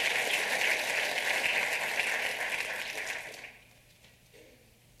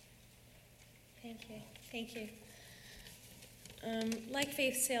 Thank you. Like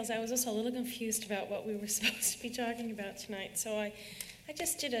Faith Sales, I was also a little confused about what we were supposed to be talking about tonight, so I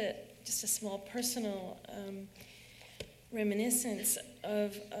just did a small personal reminiscence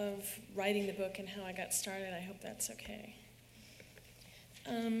of writing the book and how I got started. I hope that's okay.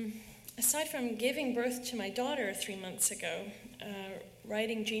 Aside from giving birth to my daughter 3 months ago,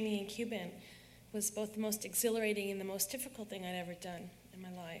 writing Dreamy and Cuban was both the most exhilarating and the most difficult thing I'd ever done in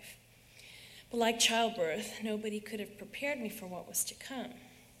my life. But like childbirth, nobody could have prepared me for what was to come.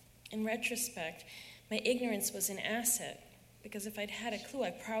 In retrospect, my ignorance was an asset, because if I'd had a clue,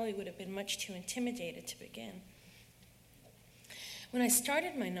 I probably would have been much too intimidated to begin. When I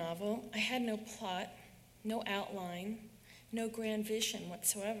started my novel, I had no plot, no outline, no grand vision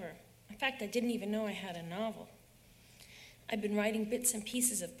whatsoever. In fact, I didn't even know I had a novel. I'd been writing bits and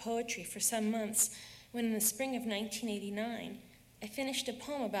pieces of poetry for some months when in the spring of 1989, I finished a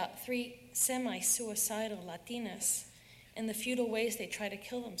poem about 3 semi-suicidal Latinas and the futile ways they try to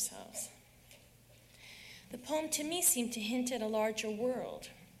kill themselves. The poem to me seemed to hint at a larger world,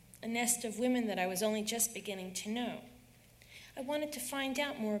 a nest of women that I was only just beginning to know. I wanted to find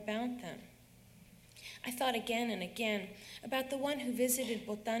out more about them. I thought again and again about the one who visited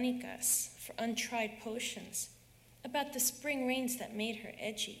botanicas for untried potions, about the spring rains that made her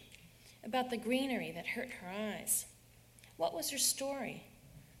edgy, about the greenery that hurt her eyes. What was her story?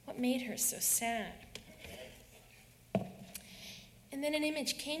 What made her so sad? And then an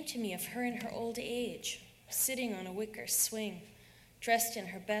image came to me of her in her old age, sitting on a wicker swing, dressed in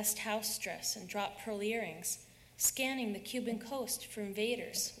her best house dress and drop pearl earrings, scanning the Cuban coast for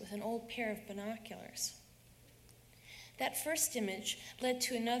invaders with an old pair of binoculars. That first image led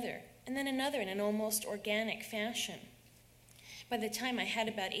to another, and then another in an almost organic fashion. By the time I had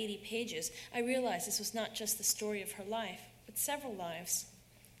about 80 pages, I realized this was not just the story of her life, but several lives,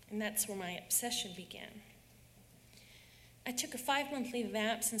 and that's where my obsession began. I took a 5-month leave of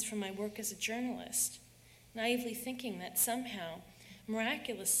absence from my work as a journalist, naively thinking that somehow,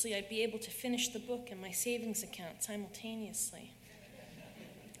 miraculously, I'd be able to finish the book and my savings account simultaneously.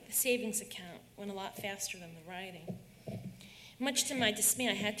 The savings account went a lot faster than the writing. Much to my dismay,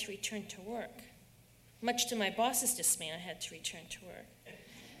 I had to return to work. Much to my boss's dismay, I had to return to work.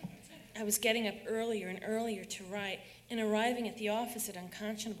 I was getting up earlier and earlier to write and arriving at the office at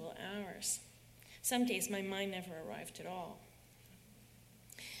unconscionable hours. Some days my mind never arrived at all.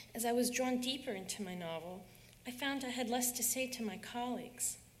 As I was drawn deeper into my novel, I found I had less to say to my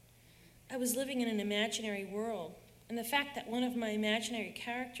colleagues. I was living in an imaginary world, and the fact that one of my imaginary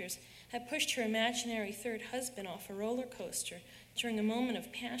characters had pushed her imaginary third husband off a roller coaster during a moment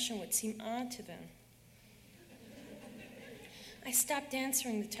of passion would seem odd to them. I stopped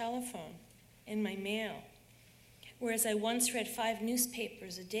answering the telephone and my mail. Whereas I once read 5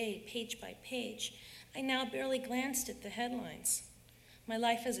 newspapers a day, page by page, I now barely glanced at the headlines. My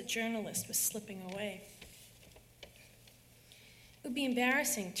life as a journalist was slipping away. It would be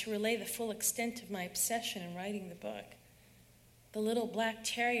embarrassing to relay the full extent of my obsession in writing the book. The little black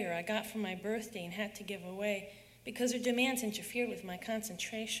terrier I got for my birthday and had to give away because her demands interfered with my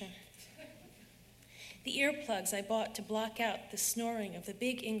concentration. The earplugs I bought to block out the snoring of the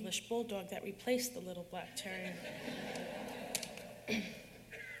big English bulldog that replaced the little black terrier.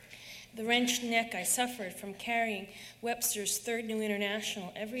 The wrenched neck I suffered from carrying Webster's Third New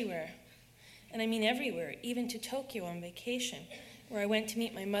International everywhere. And I mean everywhere, even to Tokyo on vacation, where I went to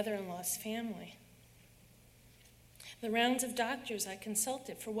meet my mother-in-law's family. The rounds of doctors I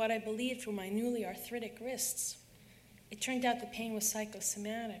consulted for what I believed were my newly arthritic wrists. It turned out the pain was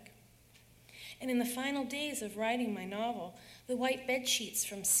psychosomatic. And in the final days of writing my novel, the white bed sheets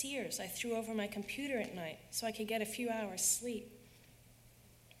from Sears I threw over my computer at night so I could get a few hours sleep.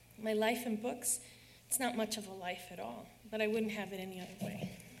 My life in books, it's not much of a life at all, but I wouldn't have it any other way.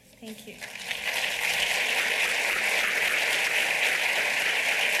 Thank you.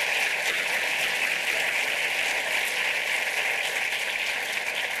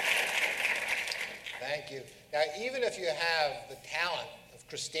 Thank you. Now, even if you have the talent of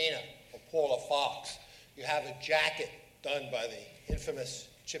Cristina or Paula Fox, you have a jacket done by the infamous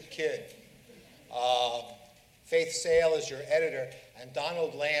Chip Kidd. Faith Sale is your editor, and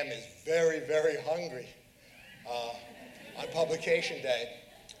Donald Lamm is very, very hungry on publication day.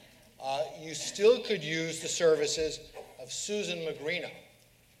 You still could use the services of Susan Magrino,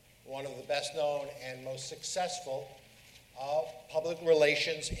 one of the best known and most successful public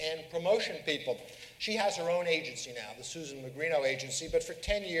relations and promotion people. She has her own agency now, the Susan Magrino Agency, but for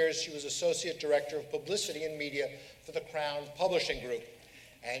 10 years she was Associate Director of Publicity and Media for the Crown Publishing Group.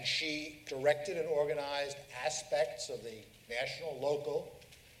 And she directed and organized aspects of the national, local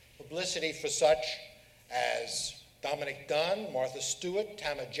publicity for such as Dominic Dunn, Martha Stewart,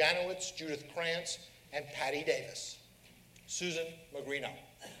 Tama Janowitz, Judith Krantz, and Patty Davis. Susan Magrino.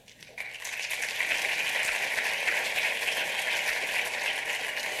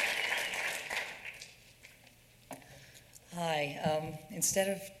 Hi. Instead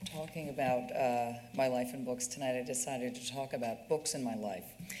of talking about my life in books tonight, I decided to talk about books in my life.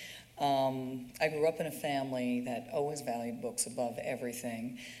 I grew up in a family that always valued books above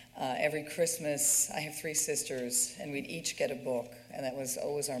everything. Every Christmas, I have 3 sisters, and we'd each get a book, and that was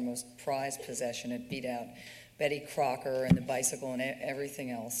always our most prized possession. It beat out Betty Crocker and The Bicycle and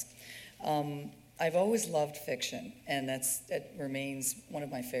everything else. I've always loved fiction, and that remains one of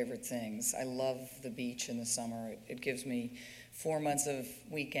my favorite things. I love the beach in the summer. It gives me 4 months of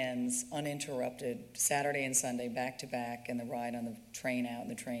weekends, uninterrupted, Saturday and Sunday, back to back, and the ride on the train out and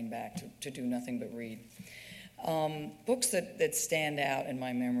the train back to do nothing but read. Books that stand out in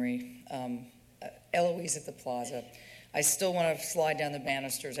my memory, Eloise at the Plaza. I still want to slide down the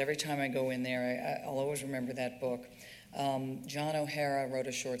banisters. Every time I go in there, I'll always remember that book. John O'Hara wrote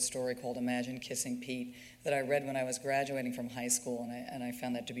a short story called Imagine Kissing Pete that I read when I was graduating from high school, and I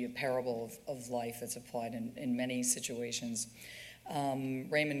found that to be a parable of life that's applied in many situations.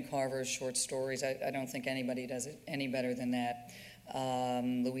 Raymond Carver's short stories, I don't think anybody does it any better than that.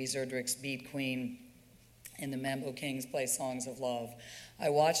 Louise Erdrich's Beat Queen and the Mambo Kings Play Songs of Love. I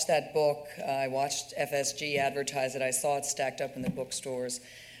watched that book. I watched FSG advertise it. I saw it stacked up in the bookstores.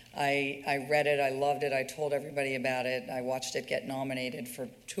 I read it, I loved it, I told everybody about it. I watched it get nominated for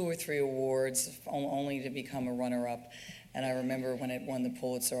 2 or 3 awards, only to become a runner-up. And I remember when it won the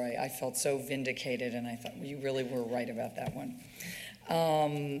Pulitzer, I felt so vindicated, and I thought, well, you really were right about that one.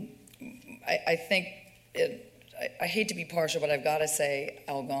 I think, I hate to be partial, but I've got to say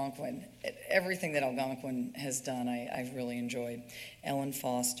Algonquin. Everything that Algonquin has done, I've really enjoyed. Ellen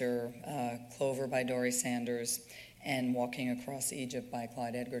Foster, Clover by Dory Sanders, and Walking Across Egypt by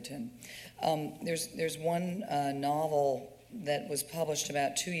Clyde Edgerton. There's one novel that was published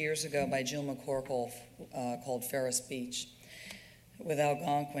about 2 years ago by Jill McCorkle called Ferris Beach with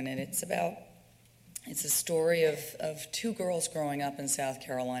Algonquin, and it's a story of 2 girls growing up in South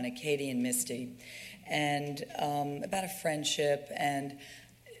Carolina, Katie and Misty, and about a friendship, and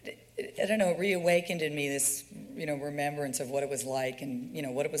I don't know, it reawakened in me this, remembrance of what it was like, and,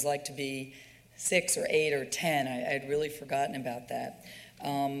 what it was like to be 6 or 8 or 10. I had really forgotten about that.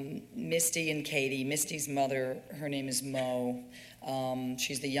 Misty and Katie. Misty's mother, her name is Mo.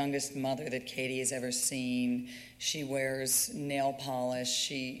 She's the youngest mother that Katie has ever seen. She wears nail polish.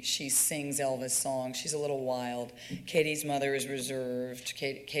 She sings Elvis songs. She's a little wild. Katie's mother is reserved.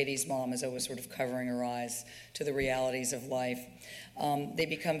 Katie's mom is always sort of covering her eyes to the realities of life. They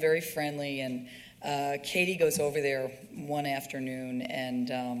become very friendly, and Katie goes over there one afternoon,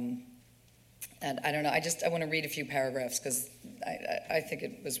 and I don't know, I want to read a few paragraphs because I think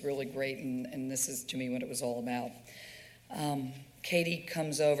it was really great, and this is, to me, what it was all about. Katie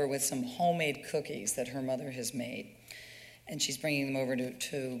comes over with some homemade cookies that her mother has made, and she's bringing them over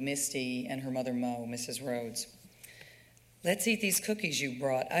to Misty and her mother, Mo, Mrs. Rhodes. "Let's eat these cookies you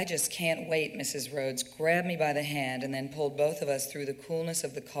brought. I just can't wait," Mrs. Rhodes grabbed me by the hand and then pulled both of us through the coolness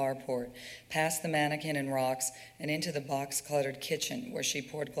of the carport, past the mannequin and rocks, and into the box-cluttered kitchen, where she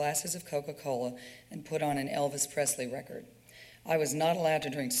poured glasses of Coca-Cola and put on an Elvis Presley record. I was not allowed to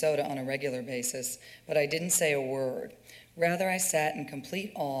drink soda on a regular basis, but I didn't say a word. Rather, I sat in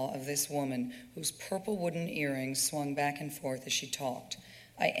complete awe of this woman whose purple wooden earrings swung back and forth as she talked.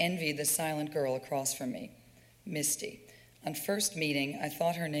 I envied the silent girl across from me, Misty. On first meeting, I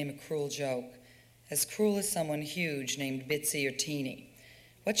thought her name a cruel joke. as cruel as someone huge named Bitsy or Teeny.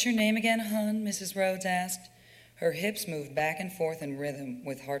 "What's your name again, hon?" Mrs. Rhodes asked. Her hips moved back and forth in rhythm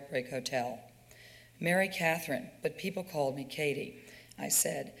with Heartbreak Hotel. "Mary Catherine, but people called me Katie," I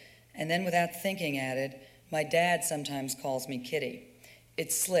said, and then without thinking added, "My dad sometimes calls me Kitty."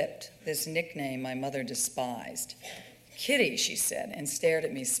 It slipped, this nickname my mother despised. "Kitty," she said, and stared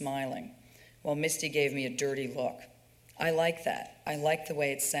at me smiling, while Misty gave me a dirty look. I like that. I like the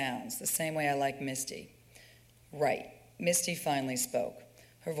way it sounds, the same way I like Misty. "Right." Misty finally spoke.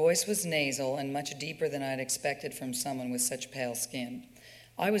 Her voice was nasal and much deeper than I'd expected from someone with such pale skin.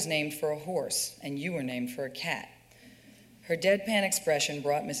 "I was named for a horse, and you were named for a cat." Her deadpan expression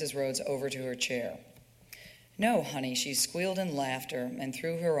brought Mrs. Rhodes over to her chair. "No, honey," she squealed in laughter and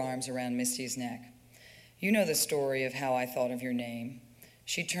threw her arms around Misty's neck. "You know the story of how I thought of your name."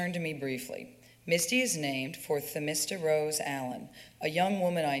 She turned to me briefly. "Misty is named for Themista Rose Allen, a young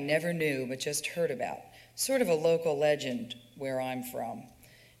woman I never knew but just heard about, sort of a local legend where I'm from."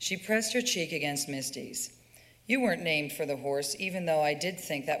 She pressed her cheek against Misty's. "You weren't named for the horse, even though I did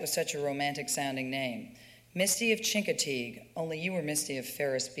think that was such a romantic-sounding name. Misty of Chincoteague, only you were Misty of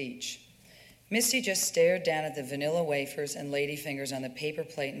Ferris Beach." Misty just stared down at the vanilla wafers and ladyfingers on the paper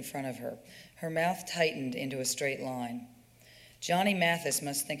plate in front of her. Her mouth tightened into a straight line. "Johnny Mathis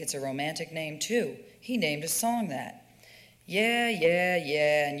must think it's a romantic name, too. He named a song that." Yeah,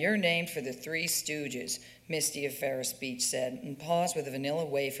 and you're named for the Three Stooges," Misty of Ferris Beach said, and paused with a vanilla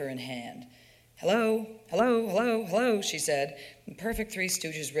wafer in hand. "Hello, hello, hello, hello," she said, in perfect Three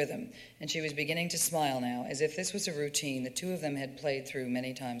Stooges rhythm, and she was beginning to smile now, as if this was a routine the two of them had played through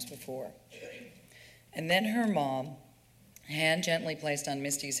many times before. And then her mom, hand gently placed on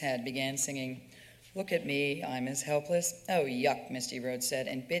Misty's head, began singing, "Look at me, I'm as helpless." "Oh, yuck," Misty Rhodes said,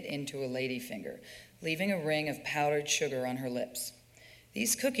 and bit into a ladyfinger, leaving a ring of powdered sugar on her lips.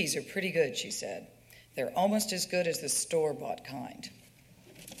 "These cookies are pretty good," she said. "They're almost as good as the store-bought kind."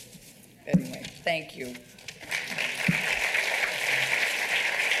 Anyway, thank you.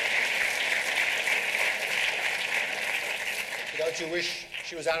 Don't you wish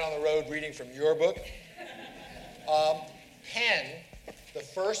she was out on the road reading from your book? Pen,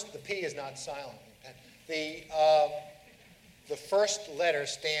 the P is not silent. The first letter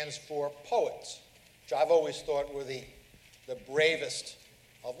stands for poets, which I've always thought were the bravest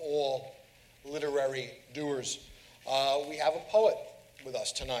of all literary doers. We have a poet with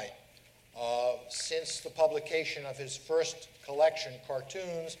us tonight. Since the publication of his first collection,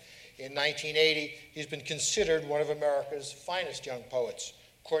 Cartoons, in 1980, he's been considered one of America's finest young poets.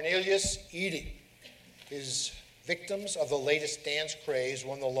 Cornelius Eady. His Victims of the Latest Dance Craze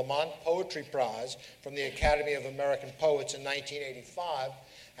won the Lamm Poetry Prize from the Academy of American Poets in 1985,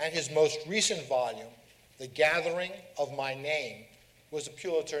 and his most recent volume, The Gathering of My Name, was a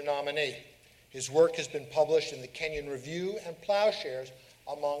Pulitzer nominee. His work has been published in the Kenyon Review and Plowshares,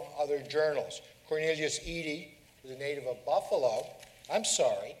 among other journals. Cornelius Eady was a native of Buffalo. I'm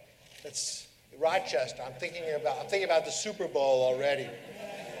sorry, that's Rochester. I'm thinking about the Super Bowl already.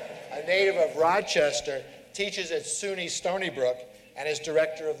 A native of Rochester, teaches at SUNY Stony Brook, and is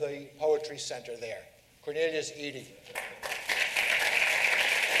director of the Poetry Center there. Cornelius Eady.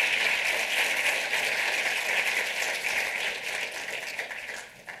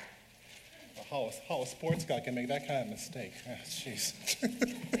 How a sports guy can make that kind of mistake. Jeez.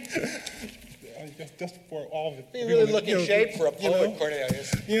 Just for all the you really look in shape for a poet,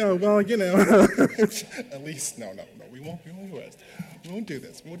 Cornelius. At least, no, we won't do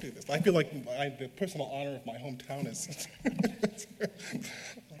this. We won't do this. I feel like the personal honor of my hometown is...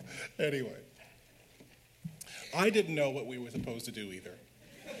 Anyway. I didn't know what we were supposed to do either.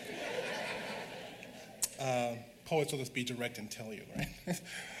 Poets will just be direct and tell you,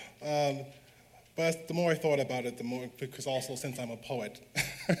 right? But the more I thought about it, the more, because also since I'm a poet,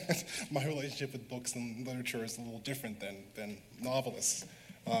 my relationship with books and literature is a little different than novelists.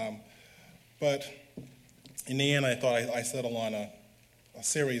 But in the end, I thought I settled on a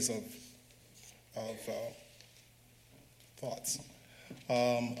series of thoughts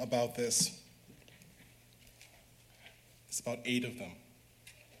about this. It's about 8 of them.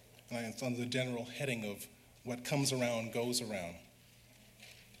 And it's under the general heading of what comes around goes around.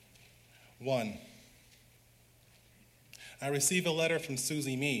 1. I received a letter from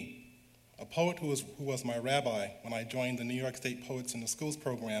Susie Mee, a poet who was my rabbi when I joined the New York State Poets in the Schools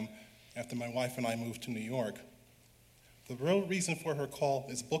program after my wife and I moved to New York. The real reason for her call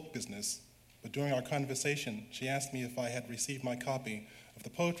is book business, but during our conversation, she asked me if I had received my copy of the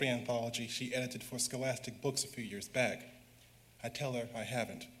poetry anthology she edited for Scholastic Books a few years back. I tell her I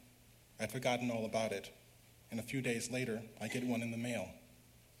haven't. I'd forgotten all about it, and a few days later, I get one in the mail.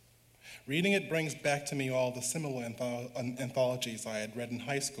 Reading it brings back to me all the similar anthologies I had read in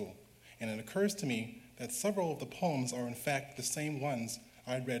high school, and it occurs to me that several of the poems are in fact the same ones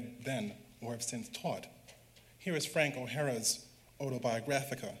I read then or have since taught. Here is Frank O'Hara's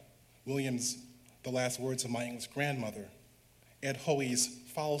Autobiographica, William's The Last Words of My English Grandmother, Ed Hoey's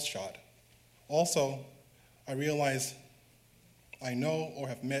Foul Shot. Also, I realize I know or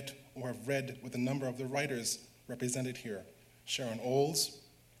have met or have read with a number of the writers represented here: Sharon Olds,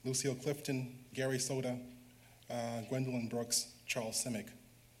 Lucille Clifton, Gary Soda, Gwendolyn Brooks, Charles Simic.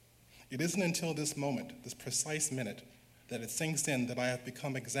 It isn't until this moment, this precise minute, that it sinks in that I have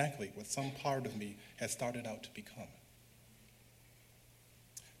become exactly what some part of me had started out to become.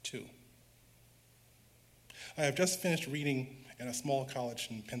 2. I have just finished reading at a small college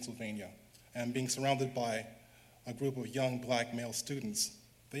in Pennsylvania, and I'm being surrounded by a group of young black male students.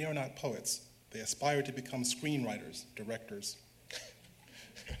 They are not poets. They aspire to become screenwriters, directors,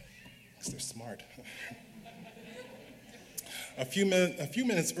 because they're smart. A few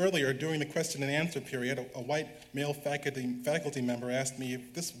minutes earlier, during the question and answer period, a white male faculty member asked me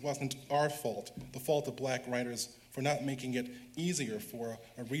if this wasn't our fault, the fault of black writers, for not making it easier for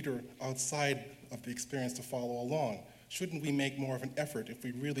a reader outside of the experience to follow along. Shouldn't we make more of an effort if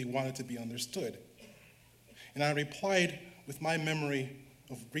we really wanted to be understood? And I replied with my memory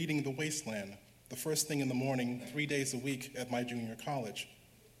of reading The Wasteland, the first thing in the morning, 3 days a week at my junior college.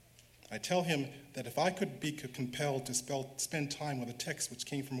 I tell him that if I could be compelled to spend time with a text which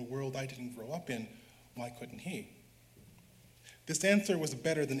came from a world I didn't grow up in, why couldn't he? This answer was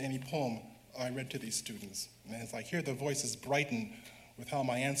better than any poem I read to these students. And as I hear their voices brighten with how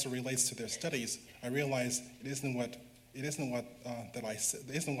my answer relates to their studies, I realize it isn't what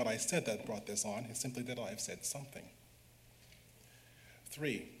I said that brought this on. It's simply that I've said something.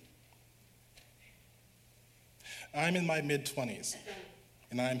 3. I'm in my mid-20s,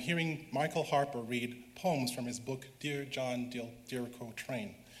 and I'm hearing Michael Harper read poems from his book, Dear John Dale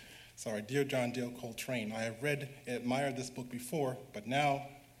Coltrane. I have read and admired this book before, but now,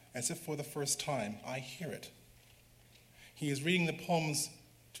 as if for the first time, I hear it. He is reading the poems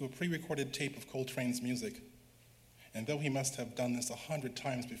to a pre-recorded tape of Coltrane's music, and though he must have done this 100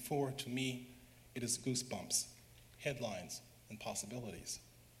 times before, to me, it is goosebumps, headlines, and possibilities.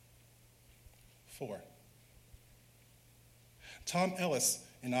 4. Tom Ellis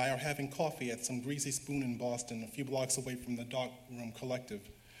and I are having coffee at some greasy spoon in Boston, a few blocks away from the Dark Room Collective,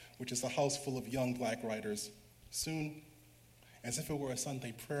 which is a house full of young black writers. Soon, as if it were a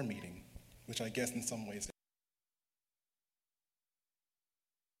Sunday prayer meeting, which I guess in some ways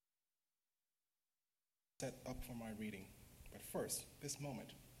set up for my reading. But first, this moment.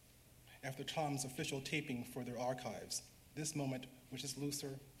 After Tom's official taping for their archives, this moment, which is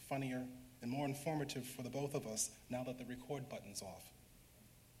looser, funnier, and more informative for the both of us now that the record button's off.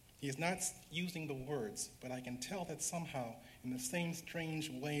 He is not using the words, but I can tell that somehow, in the same strange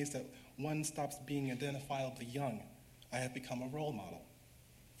ways that one stops being identifiably young, I have become a role model.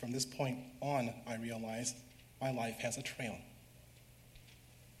 From this point on, I realize my life has a trail.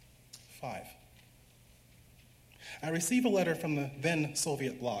 5. I receive a letter from the then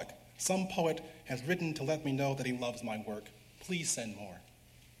Soviet bloc. Some poet has written to let me know that he loves my work. Please send more.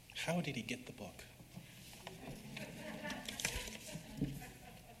 How did he get the book?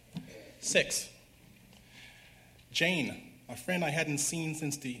 6. Jane, a friend I hadn't seen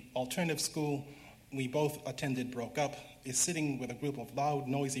since the alternative school we both attended broke up, is sitting with a group of loud,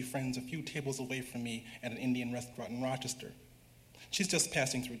 noisy friends a few tables away from me at an Indian restaurant in Rochester. She's just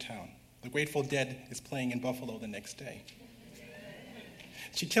passing through town. The Grateful Dead is playing in Buffalo the next day.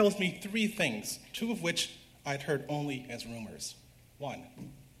 She tells me 3 things, 2 of which I'd heard only as rumors. 1,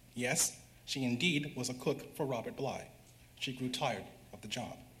 yes, she indeed was a cook for Robert Bly. She grew tired of the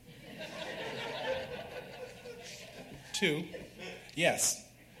job. 2, yes,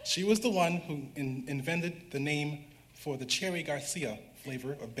 she was the one who invented the name for the Cherry Garcia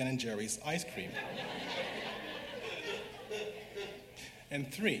flavor of Ben & Jerry's ice cream.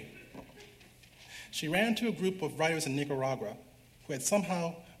 And 3, she ran to a group of writers in Nicaragua who had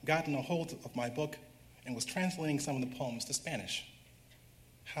somehow gotten a hold of my book and was translating some of the poems to Spanish.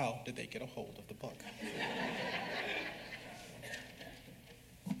 How did they get a hold of the book?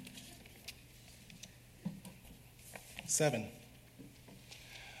 7.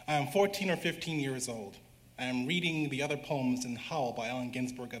 I am 14 or 15 years old. I am reading the other poems in Howl by Allen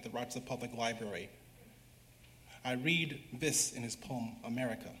Ginsberg at the Rochester Public Library. I read this in his poem,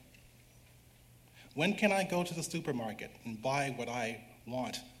 America. When can I go to the supermarket and buy what I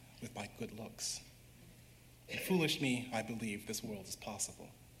want with my good looks? In foolish me, I believe this world is possible.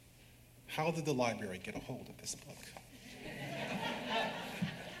 How did the library get a hold of this book?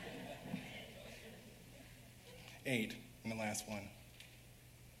 8 in the last one.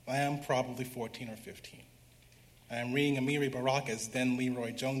 I am probably 14 or 15. I am reading Amiri Baraka's, then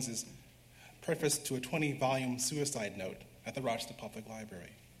Leroy Jones's, preface to a 20-volume suicide note at the Rochester Public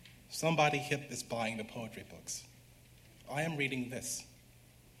Library. Somebody hip is buying the poetry books. I am reading this.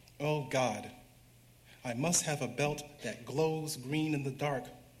 Oh God, I must have a belt that glows green in the dark.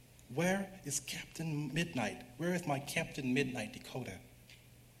 Where is Captain Midnight? Where is my Captain Midnight Dakota?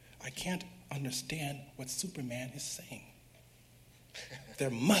 I can't understand what Superman is saying. There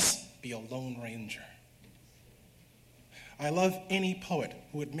must be a Lone Ranger. I love any poet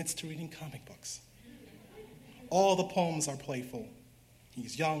who admits to reading comic books. All the poems are playful.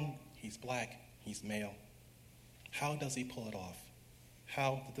 He's young, he's black, he's male. How does he pull it off?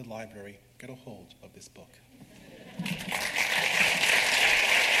 How did the library get a hold of this book?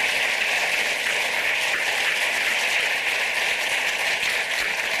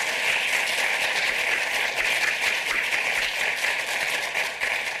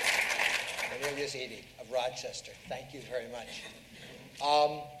 Cornelius Eady of Rochester. Thank you very much.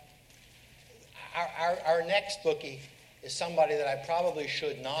 Our next bookie is somebody that I probably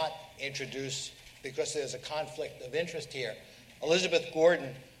should not introduce because there's a conflict of interest here. Elizabeth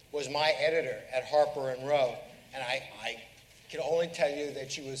Gordon was my editor at Harper & Row, and I can only tell you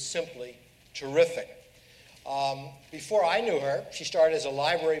that she was simply terrific. Before I knew her, she started as a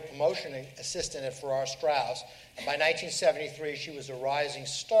library promotion assistant at Farrar Straus, and by 1973, she was a rising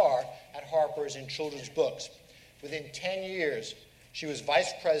star at Harper's in children's books. Within 10 years, she was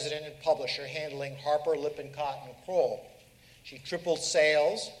vice president and publisher, handling Harper, Lippincott, and Kroll. She tripled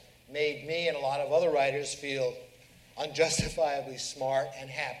sales, made me and a lot of other writers feel unjustifiably smart and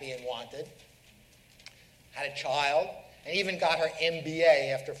happy and wanted, had a child, and even got her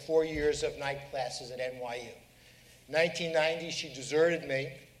MBA after 4 years of night classes at NYU. In 1990, she deserted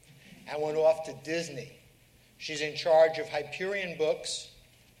me and went off to Disney. She's in charge of Hyperion Books,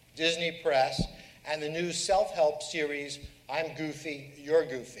 Disney Press, and the new self-help series, I'm Goofy, You're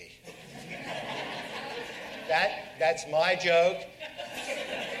Goofy. That's my joke.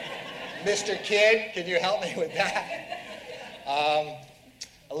 Mr. Kidd, can you help me with that?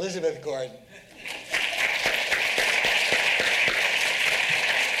 Elizabeth Gordon.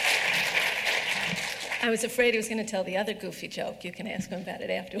 I was afraid he was going to tell the other goofy joke. You can ask him about it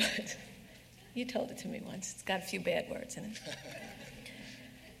afterwards. You told it to me once. It's got a few bad words in it.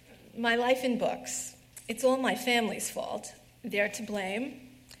 My life in books. It's all my family's fault. They're to blame.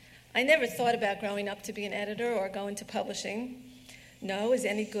 I never thought about growing up to be an editor or go into publishing. No, as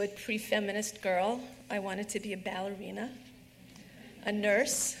any good pre-feminist girl, I wanted to be a ballerina, a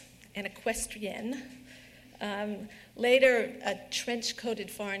nurse, an equestrienne, later a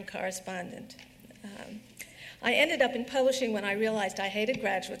trench-coated foreign correspondent. I ended up in publishing when I realized I hated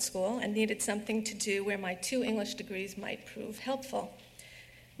graduate school and needed something to do where my 2 English degrees might prove helpful.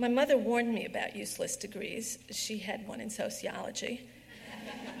 My mother warned me about useless degrees. She had one in sociology.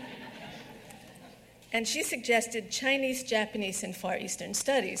 And she suggested Chinese, Japanese, and Far Eastern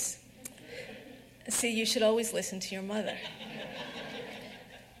studies. See, you should always listen to your mother.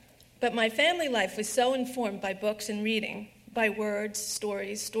 But my family life was so informed by books and reading, by words,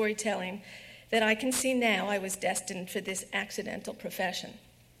 stories, storytelling, that I can see now I was destined for this accidental profession.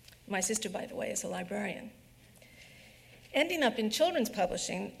 My sister, by the way, is a librarian. Ending up in children's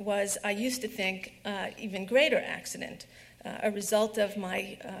publishing was, I used to think, even greater accident, a result of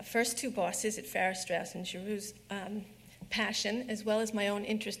my first 2 bosses at Farrar, Straus, and Giroux's passion, as well as my own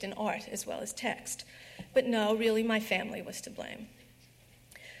interest in art, as well as text. But no, really, my family was to blame.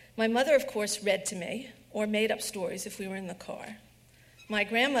 My mother, of course, read to me, or made up stories if we were in the car. My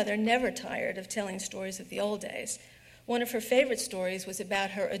grandmother never tired of telling stories of the old days. One of her favorite stories was about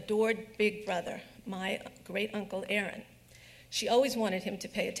her adored big brother, my great-uncle Aaron. She always wanted him to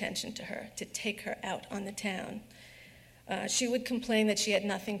pay attention to her, to take her out on the town. She would complain that she had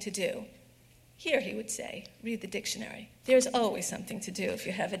nothing to do. Here, he would say, read the dictionary. There's always something to do if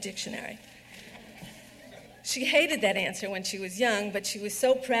you have a dictionary. She hated that answer when she was young, but she was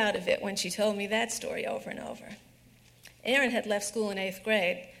so proud of it when she told me that story over and over. Aaron had left school in 8th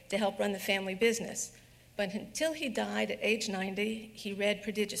grade to help run the family business, but until he died at age 90, he read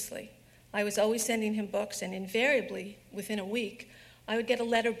prodigiously. I was always sending him books, and invariably, within a week, I would get a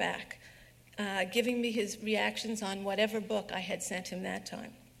letter back giving me his reactions on whatever book I had sent him that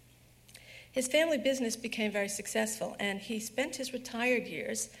time. His family business became very successful, and he spent his retired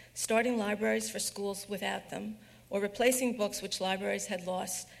years starting libraries for schools without them, or replacing books which libraries had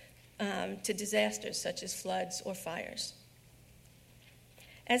lost to disasters such as floods or fires.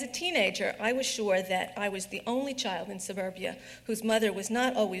 As a teenager, I was sure that I was the only child in suburbia whose mother was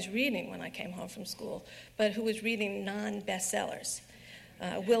not always reading when I came home from school, but who was reading non-bestsellers,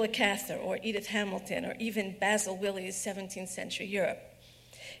 Willa Cather or Edith Hamilton or even Basil Willie's 17th Century Europe.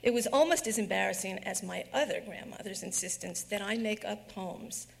 It was almost as embarrassing as my other grandmother's insistence that I make up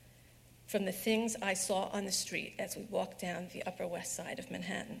poems from the things I saw on the street as we walked down the Upper West Side of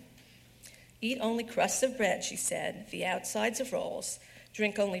Manhattan. Eat only crusts of bread, she said, the outsides of rolls,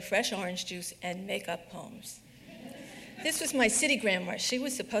 drink only fresh orange juice, and make up poems. This was my city grandma. She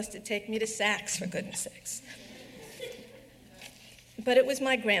was supposed to take me to Saks, for goodness sakes. But it was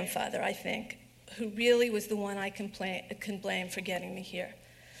my grandfather, I think, who really was the one I can blame for getting me here.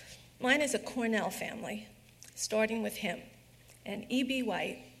 Mine is a Cornell family, starting with him. And E.B.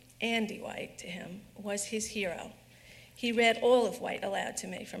 White, Andy White to him, was his hero. He read all of White aloud to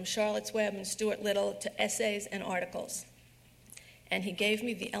me, from Charlotte's Web and Stuart Little to essays and articles. And he gave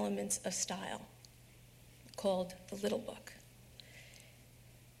me the elements of style, called the Little Book.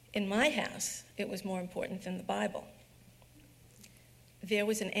 In my house, it was more important than the Bible. There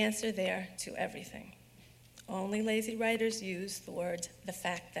was an answer there to everything. Only lazy writers use the words, the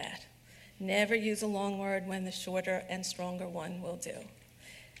fact that. Never use a long word when the shorter and stronger one will do.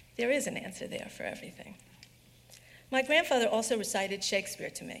 There is an answer there for everything. My grandfather also recited Shakespeare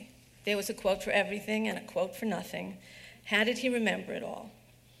to me. There was a quote for everything and a quote for nothing. How did he remember it all?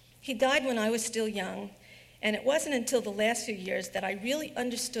 He died when I was still young, and it wasn't until the last few years that I really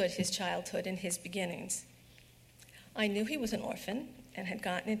understood his childhood and his beginnings. I knew he was an orphan and had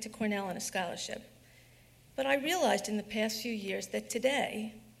gotten into Cornell on a scholarship, but I realized in the past few years that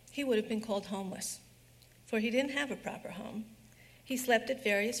today he would have been called homeless, for he didn't have a proper home. He slept at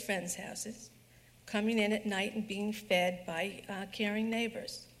various friends' houses, coming in at night and being fed by caring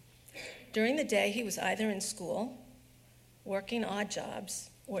neighbors. During the day, he was either in school, working odd jobs,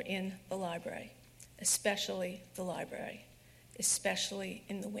 or in the library, especially the library, especially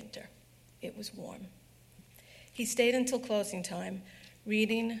in the winter. It was warm. He stayed until closing time,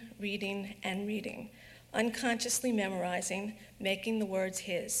 reading, and reading, unconsciously memorizing, making the words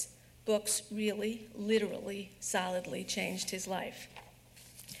his. Books really, literally, solidly changed his life.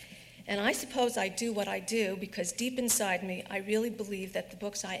 And I suppose I do what I do because deep inside me, I really believe that the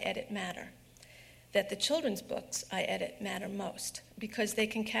books I edit matter, that the children's books I edit matter most, because they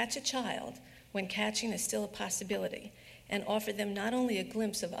can catch a child when catching is still a possibility, and offer them not only a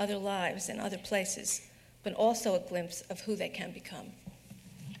glimpse of other lives and other places, but also a glimpse of who they can become.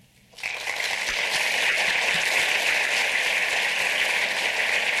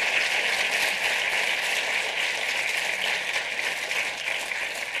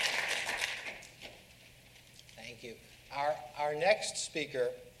 Thank you. Our next speaker,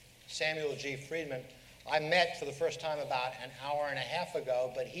 Samuel G. Freedman, I met for the first time about an hour and a half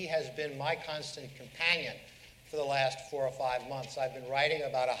ago, but he has been my constant companion for the last 4 or 5 months. I've been writing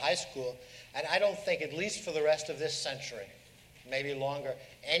about a high school, and I don't think, at least for the rest of this century, maybe longer,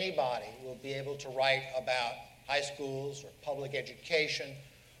 anybody will be able to write about high schools or public education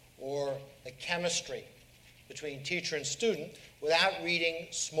or the chemistry between teacher and student without reading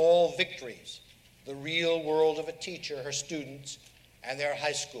Small Victories, the real world of a teacher, her students, and their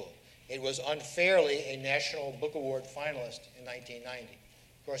high school. It was unfairly a National Book Award finalist in 1990.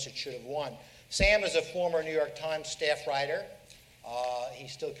 Of course, it should have won. Sam is a former New York Times staff writer. He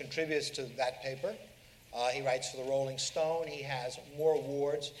still contributes to that paper. He writes for the Rolling Stone. He has more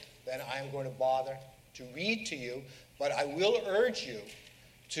awards than I'm going to bother to read to you, but I will urge you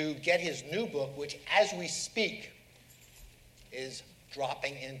to get his new book, which, as we speak, is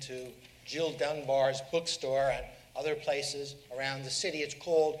dropping into Jill Dunbar's bookstore and other places around the city. It's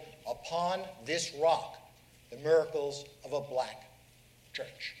called Upon This Rock, The Miracles of a Black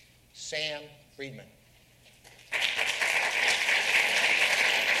Church. Sam Freedman.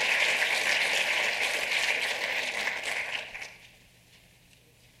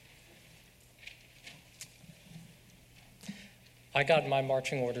 I got my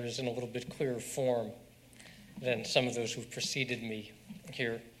marching orders in a little bit clearer form than some of those who've preceded me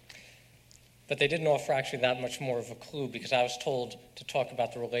here. But they didn't offer actually that much more of a clue, because I was told to talk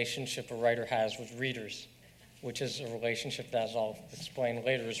about the relationship a writer has with readers, which is a relationship that, as I'll explain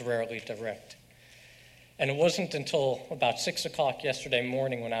later, is rarely direct. And it wasn't until about 6 o'clock yesterday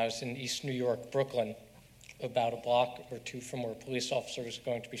morning, when I was in East New York, Brooklyn, about a block or two from where a police officer was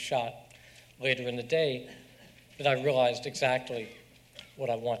going to be shot later in the day, that I realized exactly what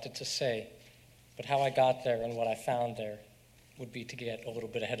I wanted to say. But how I got there and what I found there would be to get a little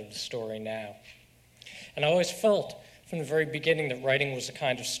bit ahead of the story now. And I always felt from the very beginning that writing was a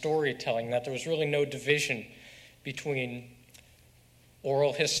kind of storytelling, that there was really no division between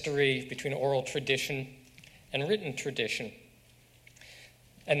oral history, between oral tradition and written tradition.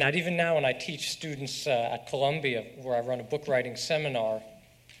 And that even now when I teach students at Columbia, where I run a book writing seminar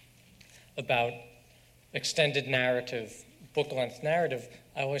about extended narrative, book-length narrative,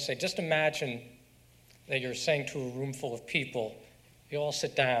 I always say, just imagine that you're saying to a room full of people, you all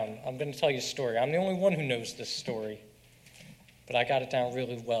sit down, I'm going to tell you a story. I'm the only one who knows this story, but I got it down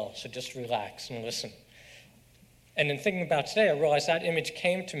really well, so just relax and listen. And in thinking about today, I realized that image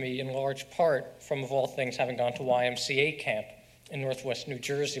came to me in large part from, of all things, having gone to YMCA camp in Northwest New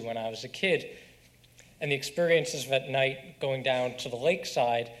Jersey when I was a kid, and the experiences of at night going down to the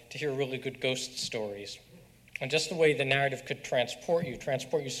lakeside to hear really good ghost stories. And just the way the narrative could transport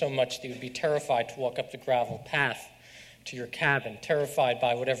you so much that you'd be terrified to walk up the gravel path to your cabin, terrified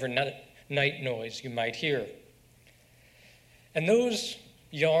by whatever night noise you might hear. And those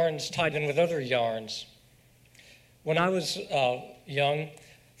yarns tied in with other yarns. When I was young,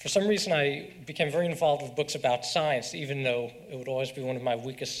 for some reason I became very involved with books about science, even though it would always be one of my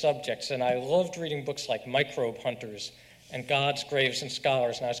weakest subjects. And I loved reading books like Microbe Hunters and Gods, Graves, and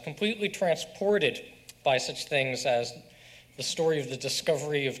Scholars. And I was completely transported by such things as the story of the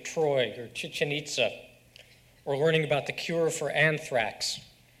discovery of Troy or Chichen Itza, or learning about the cure for anthrax.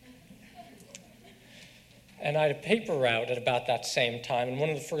 And I had a paper route at about that same time, and one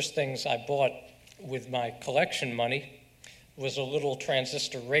of the first things I bought with my collection money was a little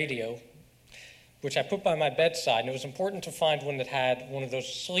transistor radio, which I put by my bedside, and it was important to find one that had one of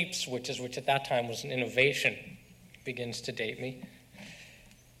those sleep switches, which at that time was an innovation, begins to date me,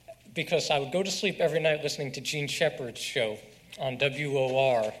 because I would go to sleep every night listening to Gene Shepard's show on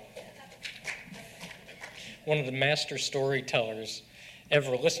WOR, one of the master storytellers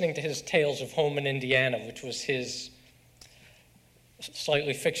ever, listening to his tales of home in Indiana, which was his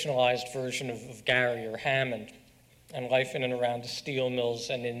slightly fictionalized version of Gary or Hammond, and life in and around the steel mills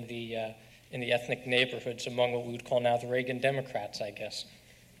and in the ethnic neighborhoods among what we would call now the Reagan Democrats, I guess.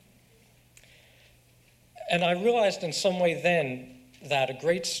 And I realized in some way then that a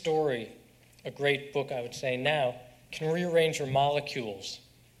great story, a great book, I would say now, can rearrange your molecules.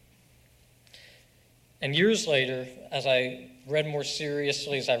 And years later, as I read more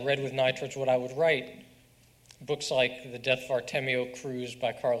seriously, as I read with nitrogen what I would write, books like The Death of Artemio Cruz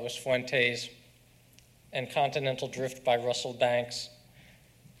by Carlos Fuentes, and Continental Drift by Russell Banks,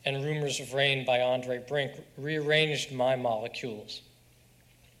 and Rumors of Rain by Andre Brink rearranged my molecules.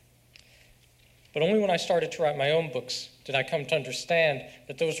 But only when I started to write my own books did I come to understand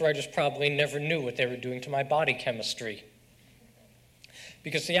that those writers probably never knew what they were doing to my body chemistry.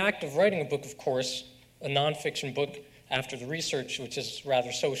 Because the act of writing a book, of course, a nonfiction book after the research, which is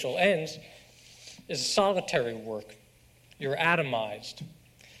rather social, ends, is a solitary work. You're atomized.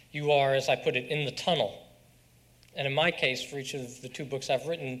 You are, as I put it, in the tunnel. And in my case, for each of the two books I've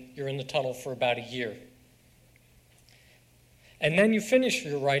written, you're in the tunnel for about a year. And then you finish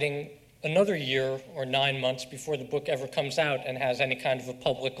your writing another year or 9 months before the book ever comes out and has any kind of a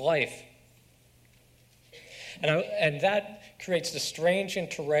public life. And that creates this strange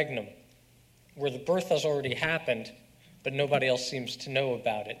interregnum where the birth has already happened, but nobody else seems to know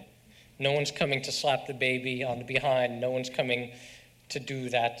about it. No one's coming to slap the baby on the behind. No one's coming to do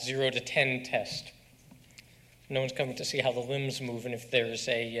that 0 to 10 test. No one's coming to see how the limbs move and if there's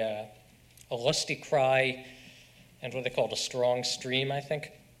a lusty cry and what they called a strong stream, I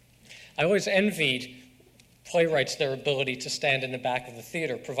think. I always envied playwrights their ability to stand in the back of the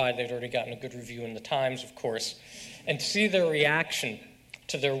theater, provided they'd already gotten a good review in the Times, of course, and to see their reaction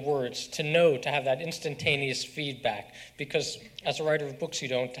to their words, to have that instantaneous feedback, because as a writer of books, you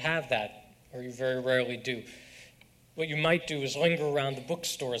don't have that, or you very rarely do. What you might do is linger around the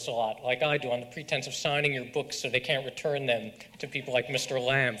bookstores a lot, like I do, on the pretense of signing your books so they can't return them to people like Mr.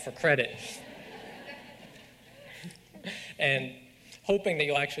 Lamm for credit. And hoping that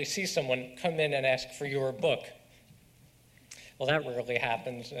you'll actually see someone come in and ask for your book. Well, that rarely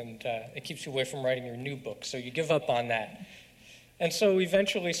happens, and it keeps you away from writing your new book, so you give up on that. And so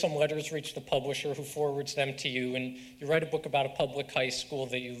eventually some letters reach the publisher who forwards them to you, and you write a book about a public high school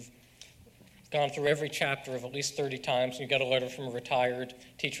that you've gone through every chapter of at least 30 times, and you get a letter from a retired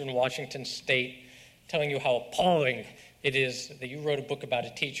teacher in Washington State telling you how appalling it is that you wrote a book about a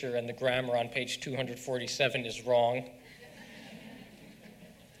teacher and the grammar on page 247 is wrong.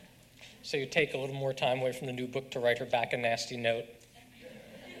 So you take a little more time away from the new book to write her back a nasty note.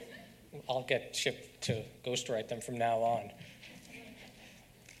 I'll get shipped to ghostwrite them from now on.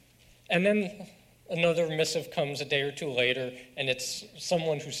 And then another missive comes a day or two later, and it's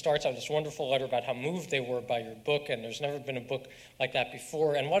someone who starts out this wonderful letter about how moved they were by your book, and there's never been a book like that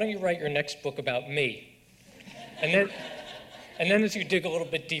before, and why don't you write your next book about me? And And then as you dig a little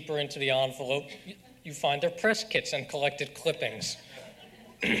bit deeper into the envelope, you find their press kits and collected clippings.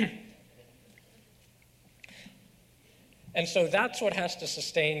 And so that's what has to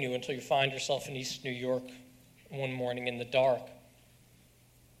sustain you until you find yourself in East New York one morning in the dark,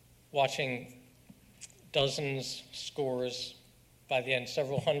 watching dozens, scores, by the end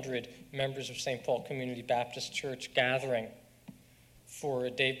several hundred members of St. Paul Community Baptist Church gathering for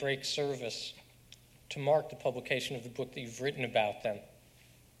a daybreak service to mark the publication of the book that you've written about them.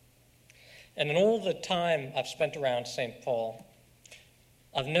 And in all the time I've spent around St. Paul,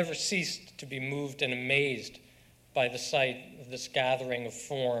 I've never ceased to be moved and amazed by the sight of this gathering of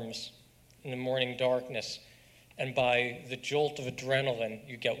forms in the morning darkness, and by the jolt of adrenaline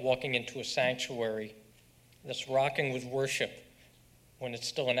you get walking into a sanctuary that's rocking with worship when it's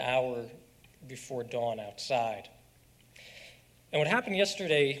still an hour before dawn outside. And what happened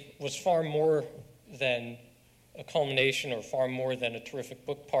yesterday was far more than a culmination or far more than a terrific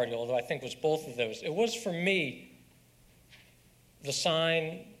book party, although I think it was both of those. It was, for me, the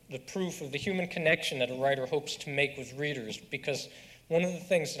sign, the proof of the human connection that a writer hopes to make with readers, because one of the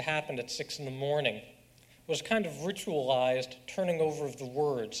things that happened at 6 a.m. was kind of ritualized turning over of the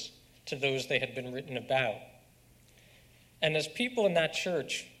words to those they had been written about. And as people in that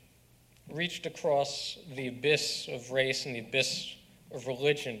church reached across the abyss of race and the abyss of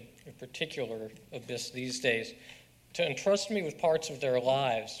religion, in particular abyss these days, to entrust me with parts of their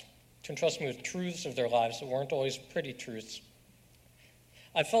lives, to entrust me with truths of their lives that weren't always pretty truths,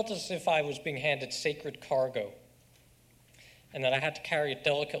 I felt as if I was being handed sacred cargo, and that I had to carry it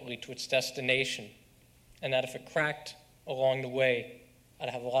delicately to its destination, and that if it cracked along the way, I'd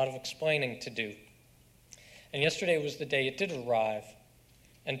have a lot of explaining to do. And yesterday was the day it did arrive,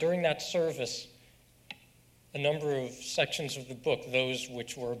 and during that service, a number of sections of the book, those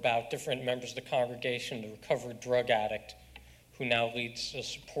which were about different members of the congregation, the recovered drug addict who now leads a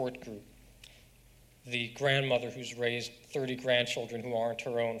support group, the grandmother who's raised 30 grandchildren who aren't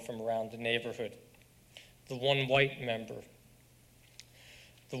her own from around the neighborhood, the one white member,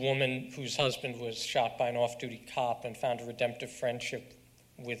 the woman whose husband was shot by an off-duty cop and found a redemptive friendship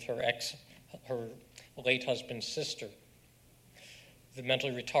with her late husband's sister, the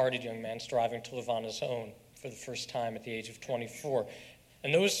mentally retarded young man striving to live on his own for the first time at the age of 24.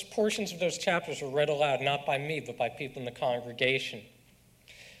 And those portions of those chapters were read aloud, not by me, but by people in the congregation.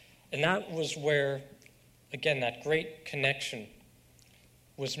 And that was where, again, that great connection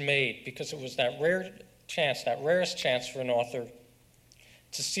was made, because it was that rarest chance for an author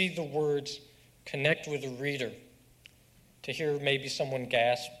to see the words connect with a reader, to hear maybe someone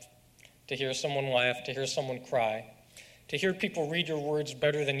gasp, to hear someone laugh, to hear someone cry, to hear people read your words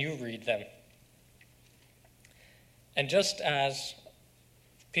better than you read them. And just as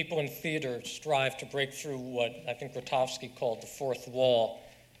people in theater strive to break through what I think Grotowski called the fourth wall,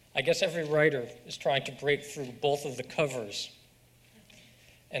 I guess every writer is trying to break through both of the covers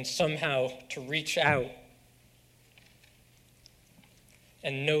and somehow to reach out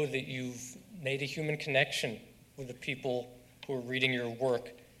and know that you've made a human connection with the people who are reading your work,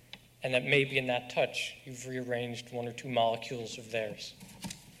 and that maybe in that touch you've rearranged one or two molecules of theirs.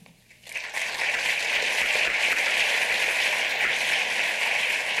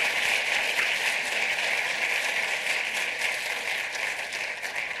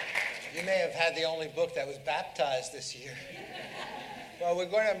 You may have had the only book that was baptized this year. Well, we're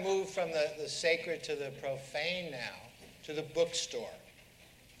going to move from the sacred to the profane now, to the bookstore.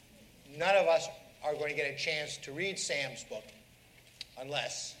 None of us are going to get a chance to read Sam's book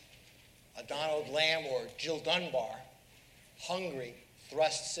unless a Donald Lamm or Jill Dunbar, hungry,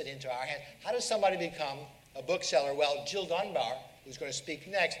 thrusts it into our hands. How does somebody become a bookseller? Well, Jill Dunbar, who's going to speak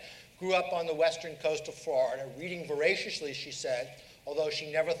next, grew up on the western coast of Florida, reading voraciously, she said, although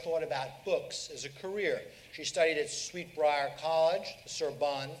she never thought about books as a career. She studied at Sweetbriar College, the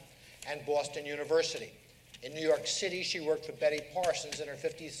Sorbonne, and Boston University. In New York City, she worked for Betty Parsons in her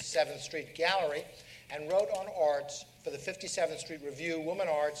 57th Street Gallery and wrote on arts for the 57th Street Review, Woman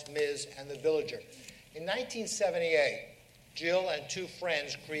Arts, Ms., and The Villager. In 1978, Jill and two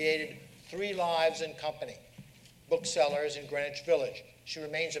friends created Three Lives and Company, booksellers in Greenwich Village. She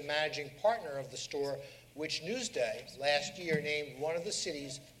remains a managing partner of the store, which Newsday last year named one of the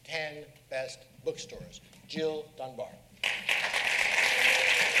city's 10 best bookstores. Jill Dunbar.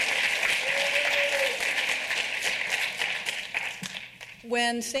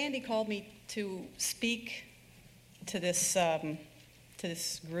 When Sandy called me to speak to this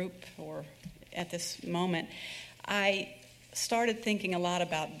group, or at this moment, I started thinking a lot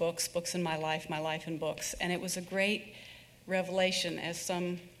about books in my life in books, and it was a great revelation.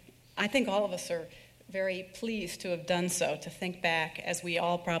 I think all of us are very pleased to have done so, to think back, as we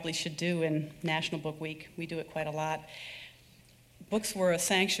all probably should do in National Book Week. We do it quite a lot. Books were a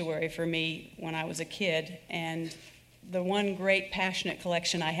sanctuary for me when I was a kid, and the one great passionate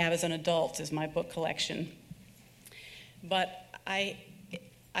collection I have as an adult is my book collection. But I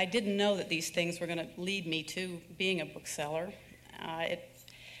didn't know that these things were going to lead me to being a bookseller.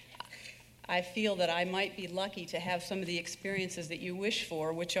 I feel that I might be lucky to have some of the experiences that you wish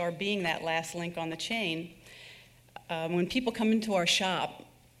for, which are being that last link on the chain. When people come into our shop,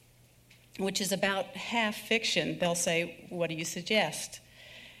 which is about half fiction, they'll say, "What do you suggest?"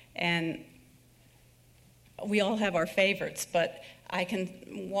 And we all have our favorites, but I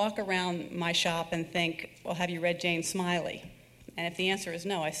can walk around my shop and think, "Well, have you read Jane Smiley?" And if the answer is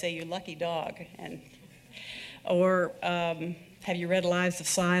no, I say, "You lucky dog." Or have you read Lives of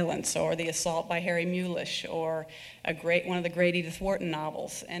Silence, or The Assault by Harry Mulisch, or one of the great Edith Wharton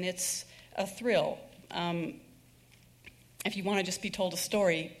novels? And it's a thrill. If you want to just be told a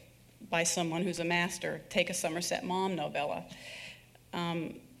story by someone who's a master, take a Somerset Maugham novella.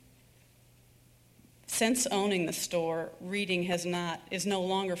 Since owning the store, reading is no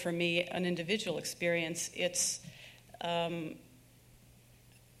longer for me an individual experience. It's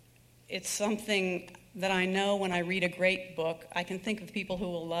something that I know when I read a great book, I can think of people who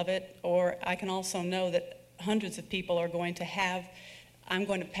will love it, or I can also know that hundreds of people I'm going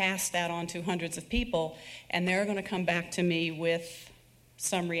to pass that on to hundreds of people, and they're going to come back to me with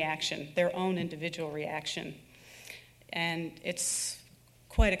some reaction, their own individual reaction. And it's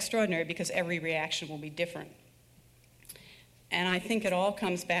quite extraordinary because every reaction will be different. And I think it all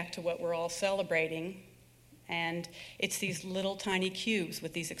comes back to what we're all celebrating, and it's these little tiny cubes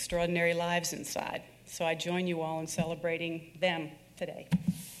with these extraordinary lives inside. So I join you all in celebrating them today.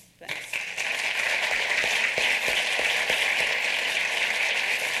 Thanks.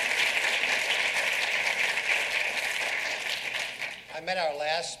 I met our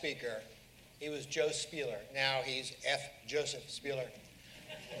last speaker. He was Joe Spieler. Now he's F. Joseph Spieler.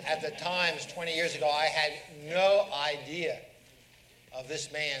 At the Times 20 years ago, I had no idea of this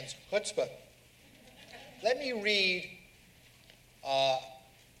man's chutzpah. Let me read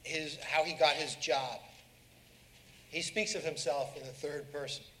how he got his job. He speaks of himself in the third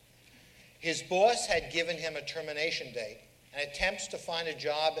person. His boss had given him a termination date, and attempts to find a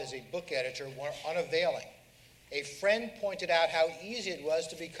job as a book editor were unavailing. A friend pointed out how easy it was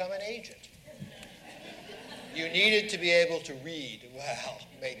to become an agent. You needed to be able to read. Well,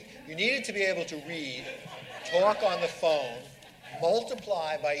 maybe. You needed to be able to read, talk on the phone,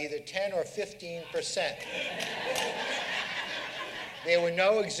 multiply by either 10 or 15%. There were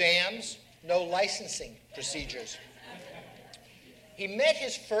no exams, no licensing procedures. He met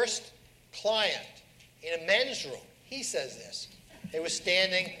his first client in a men's room. He says this. They were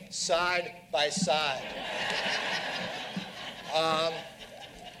standing side by side.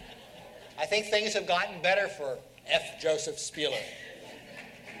 I think things have gotten better for F. Joseph Spieler.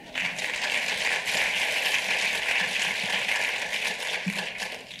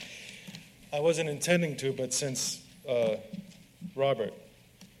 I wasn't intending to, but since Robert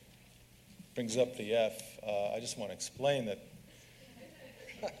brings up the F, I just want to explain that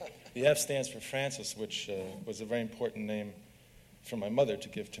the F stands for Francis, which was a very important name for my mother to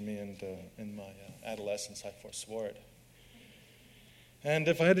give to me, and in my adolescence I forswore it. And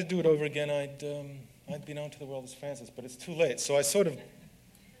if I had to do it over again, I'd be known to the world as Francis, but it's too late. So I sort of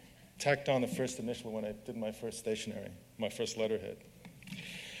tacked on the first initial when I did my first stationery, my first letterhead.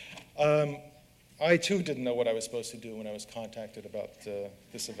 I, too, didn't know what I was supposed to do when I was contacted about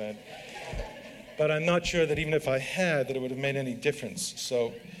this event. But I'm not sure that even if I had, that it would have made any difference.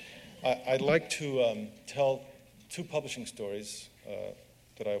 So I'd like to tell two publishing stories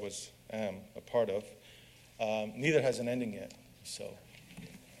that I am a part of. Neither has an ending yet, so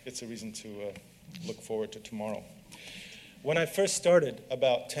it's a reason to look forward to tomorrow. When I first started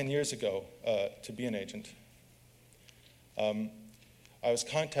about 10 years ago to be an agent, I was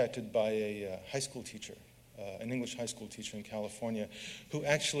contacted by a high school teacher, an English high school teacher in California, who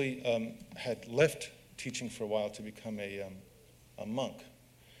actually had left teaching for a while to become a monk,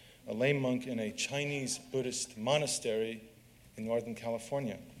 a lay monk in a Chinese Buddhist monastery in Northern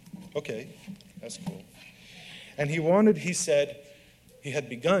California. Okay, that's cool. And he said,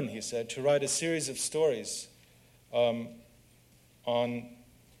 to write a series of stories on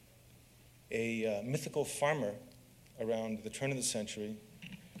a mythical farmer around the turn of the century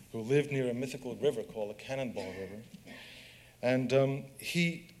who lived near a mythical river called the Cannonball River. And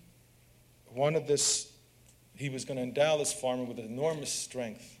he was going to endow this farmer with enormous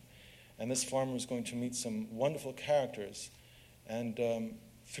strength. And this farmer was going to meet some wonderful characters. And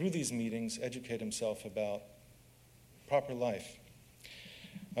through these meetings, educate himself about proper life.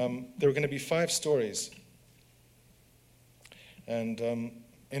 There were going to be 5 stories, and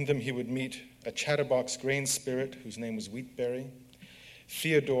in them he would meet a chatterbox grain spirit whose name was Wheatberry,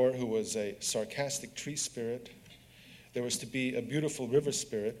 Theodore, who was a sarcastic tree spirit. There was to be a beautiful river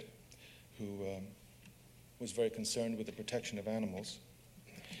spirit who was very concerned with the protection of animals,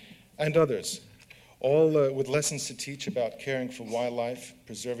 and others, all with lessons to teach about caring for wildlife,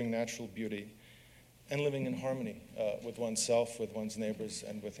 preserving natural beauty, and living in harmony with oneself, with one's neighbors,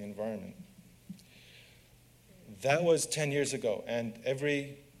 and with the environment. That was 10 years ago, and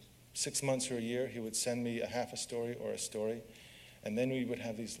every 6 months or a year, he would send me a half a story or a story, and then we would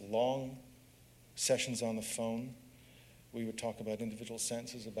have these long sessions on the phone. We would talk about individual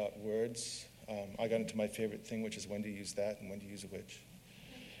sentences, about words. I got into my favorite thing, which is when to use that and when to use which.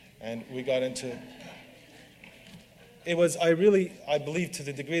 And we got into... It was, I believe, to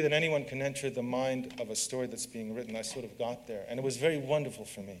the degree that anyone can enter the mind of a story that's being written, I sort of got there. And it was very wonderful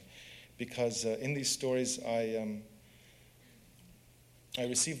for me, because in these stories, I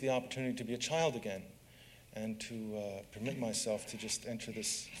received the opportunity to be a child again and to permit myself to just enter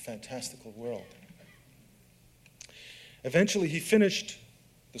this fantastical world. Eventually, he finished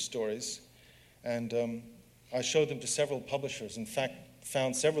the stories, and I showed them to several publishers. In fact,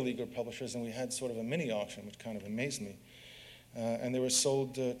 found several eager publishers, and we had sort of a mini auction, which kind of amazed me. And they were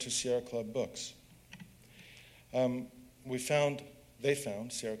sold to Sierra Club Books. They found,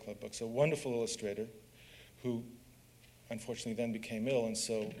 Sierra Club Books, a wonderful illustrator who unfortunately then became ill, and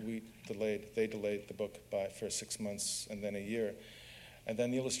so they delayed the book for 6 months and then a year. And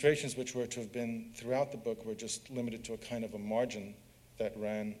then the illustrations, which were to have been throughout the book, were just limited to a kind of a margin that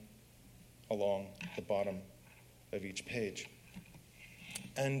ran along the bottom of each page.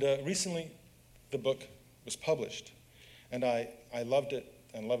 And recently, the book was published, and I loved it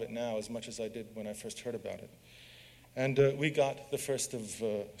and love it now as much as I did when I first heard about it. And we got the first of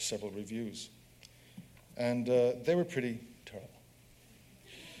several reviews, and they were pretty terrible.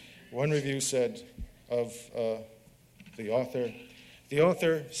 One review said of the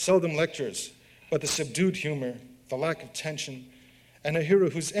author seldom lectures, but the subdued humor, the lack of tension, and a hero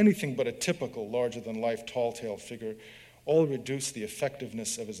who's anything but a typical larger-than-life tall-tale figure all reduce the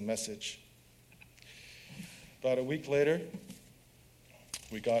effectiveness of his message. About a week later,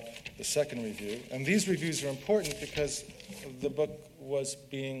 we got the second review. And these reviews are important because the book was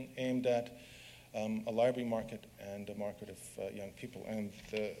being aimed at a library market and a market of young people. And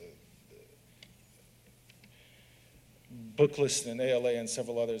the Booklist and ALA and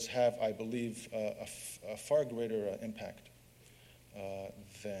several others have, I believe, a far greater impact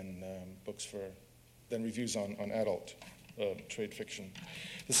than reviews on adult trade fiction.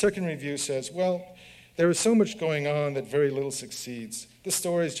 The second review says, well, there is so much going on that very little succeeds. The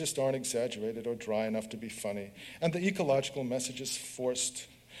stories just aren't exaggerated or dry enough to be funny, and the ecological message is forced.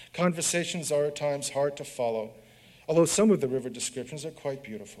 Conversations are at times hard to follow, although some of the river descriptions are quite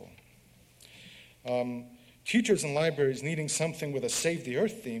beautiful. Teachers and libraries needing something with a Save the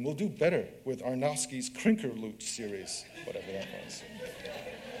Earth theme will do better with Arnowski's Crinkerloot series, whatever that was.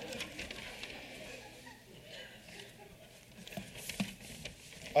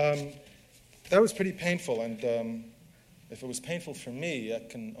 That was pretty painful, and if it was painful for me, I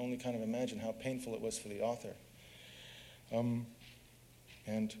can only kind of imagine how painful it was for the author.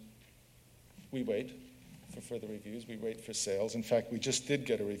 And we wait for further reviews. We wait for sales. In fact, we just did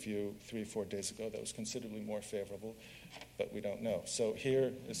get a review 3 or 4 days ago that was considerably more favorable, but we don't know. So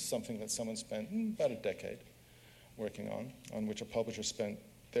here is something that someone spent about a decade working on which a publisher spent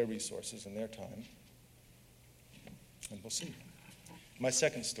their resources and their time. And we'll see. My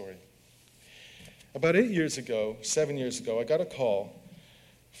second story. About 7 years ago, I got a call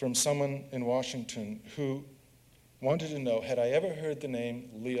from someone in Washington who wanted to know, had I ever heard the name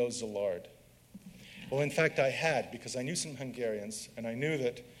Leo Szilard? Well, in fact, I had, because I knew some Hungarians, and I knew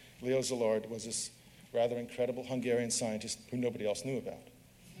that Leo Szilard was this rather incredible Hungarian scientist who nobody else knew about.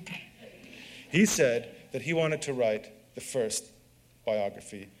 He said that he wanted to write the first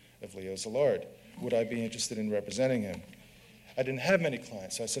biography of Leo Szilard. Would I be interested in representing him? I didn't have many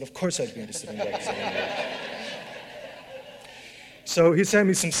clients, so I said, of course I'd be interested in representing him. So he sent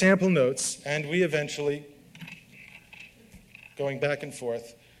me some sample notes, and we eventually, going back and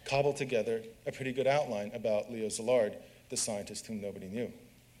forth, cobbled together a pretty good outline about Leo Szilard, the scientist whom nobody knew.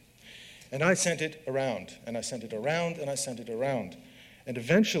 And I sent it around, and I sent it around, and I sent it around. And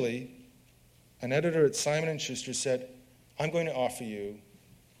eventually, an editor at Simon & Schuster said, I'm going to offer you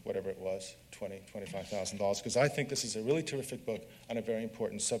whatever it was, $25,000, because I think this is a really terrific book on a very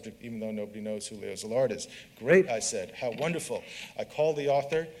important subject, even though nobody knows who Leo Szilard is. Great, I said. How wonderful. I called the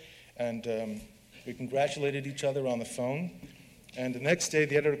author, and we congratulated each other on the phone. And the next day,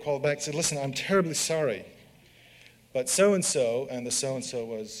 the editor called back and said, listen, I'm terribly sorry, but so-and-so, and the so-and-so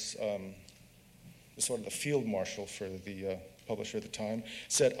was sort of the field marshal for the publisher at the time,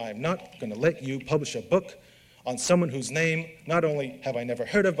 said, I'm not going to let you publish a book on someone whose name not only have I never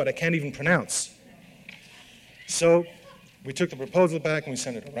heard of, but I can't even pronounce. So we took the proposal back and we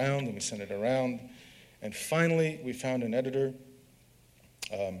sent it around and we sent it around. And finally, we found an editor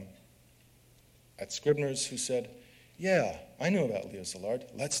at Scribner's who said, yeah, I know about Leo Szilard.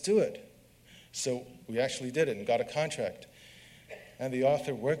 Let's do it. So we actually did it and got a contract. And the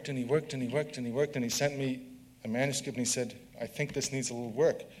author worked and he worked and he worked and he worked and he sent me a manuscript and he said, I think this needs a little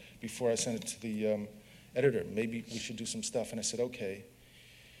work before I send it to the editor. Maybe we should do some stuff. And I said, okay.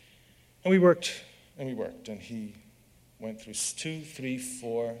 And we worked and we worked. And he went through 2, 3,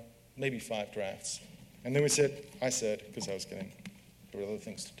 4, maybe 5 drafts. And then I said, because I was there were other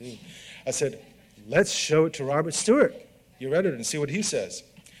things to do, I said, let's show it to Robert Stewart, your editor, and see what he says.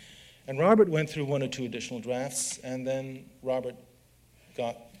 And Robert went through 1 or 2 additional drafts, and then Robert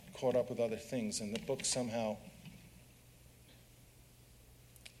got caught up with other things, and the book somehow,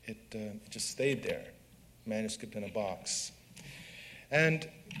 it just stayed there, manuscript in a box. And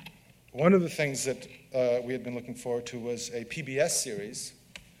one of the things that we had been looking forward to was a PBS series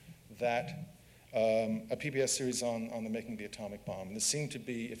a PBS series on the making of the atomic bomb. And this seemed to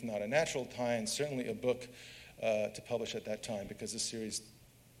be, if not a natural tie-in, certainly a book to publish at that time, because this series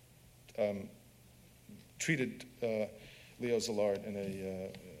treated Leo Szilard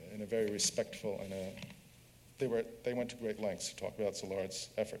in a very respectful and they went to great lengths to talk about Szilard's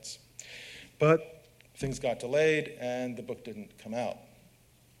efforts. But things got delayed and the book didn't come out.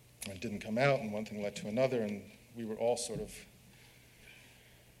 It didn't come out, and one thing led to another, and we were all sort of,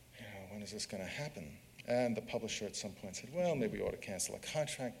 when is this going to happen? And the publisher at some point said, well, maybe we ought to cancel a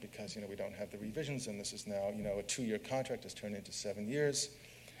contract because, we don't have the revisions, and this is now, a 2-year contract has turned into 7 years.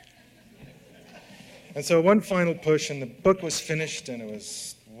 And so one final push, and the book was finished, and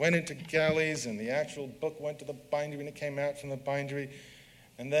it went into galleys, and the actual book went to the bindery, and it came out from the bindery,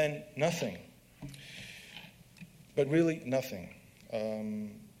 and then nothing. But really nothing.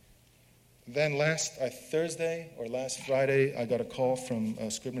 Then last Thursday or last Friday, I got a call from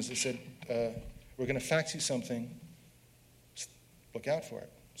Scribner's that said, we're going to fax you something. Just look out for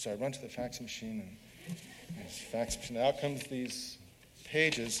it. So I run to the fax machine, and out comes these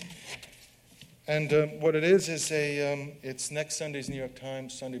pages. And what it is it's next Sunday's New York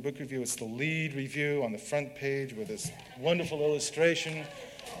Times Sunday Book Review. It's the lead review on the front page with this wonderful illustration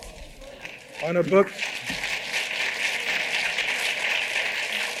on a book.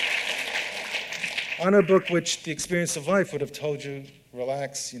 On a book which the experience of life would have told you,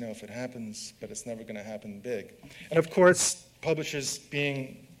 relax, if it happens, but it's never going to happen big. And of course, publishers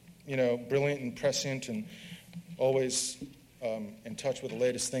being, brilliant and prescient and always in touch with the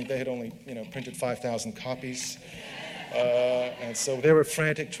latest thing, they had only, printed 5,000 copies. And so they were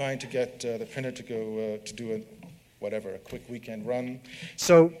frantic trying to get the printer to go to do a quick weekend run.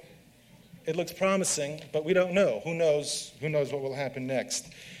 So it looks promising, but we don't know. Who knows what will happen next?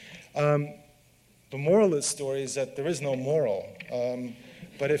 The moral of this story is that there is no moral.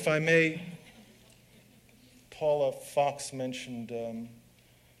 But if I may, Paula Fox mentioned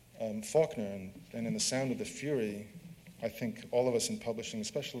Faulkner, and in The Sound of the Fury, I think all of us in publishing,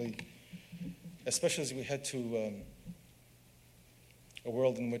 especially as we head to a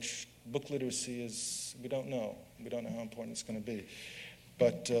world in which book literacy is, we don't know how important it's going to be.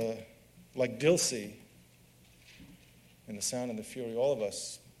 But like Dilsey in The Sound of the Fury, all of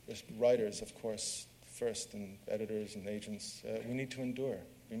us, writers, of course, first, and editors and agents, we need to endure.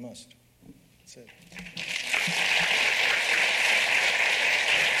 We must. That's it.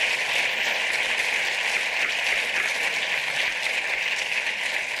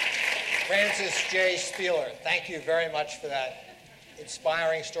 Francis J. Spieler, thank you very much for that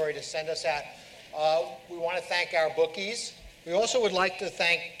inspiring story to send us out. We want to thank our bookies. We also would like to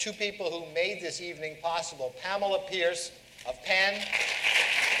thank 2 people who made this evening possible. Pamela Pierce of Penn,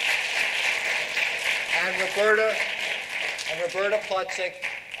 and Roberta Plutzik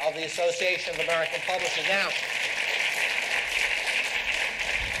of the Association of American Publishers. Now,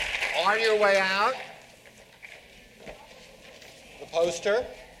 on your way out, the poster.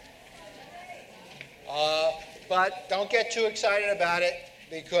 But don't get too excited about it,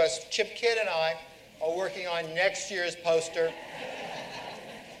 because Chip Kidd and I are working on next year's poster.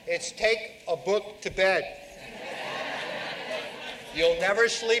 It's Take a Book to Bed. You'll never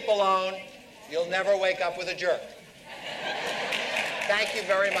sleep alone. You'll never wake up with a jerk. Thank you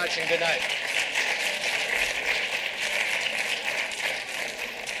very much and good night.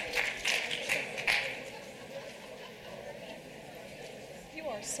 You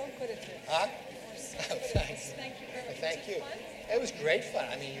are so good at this. Huh? So Thanks. Thank you very much. Thank you. It was great fun.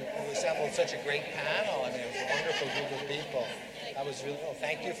 I mean, you assembled such a great panel. I mean, it was a wonderful group of people. That was really, well,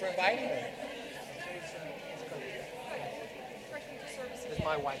 thank you for inviting me. This is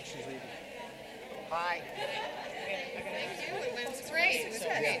my wife. She's leaving. Hi. Thank you. It was great. It was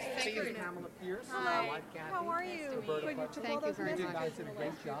great. Thank you. Pamela Pierce. Hi. How are you? Thank you very much. You guys did a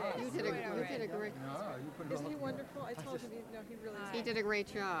great job. You did a great. No, you put it Isn't he wonderful? I told him, no, he really is. He did a great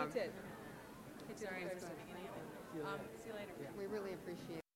job. He did. We really appreciate it.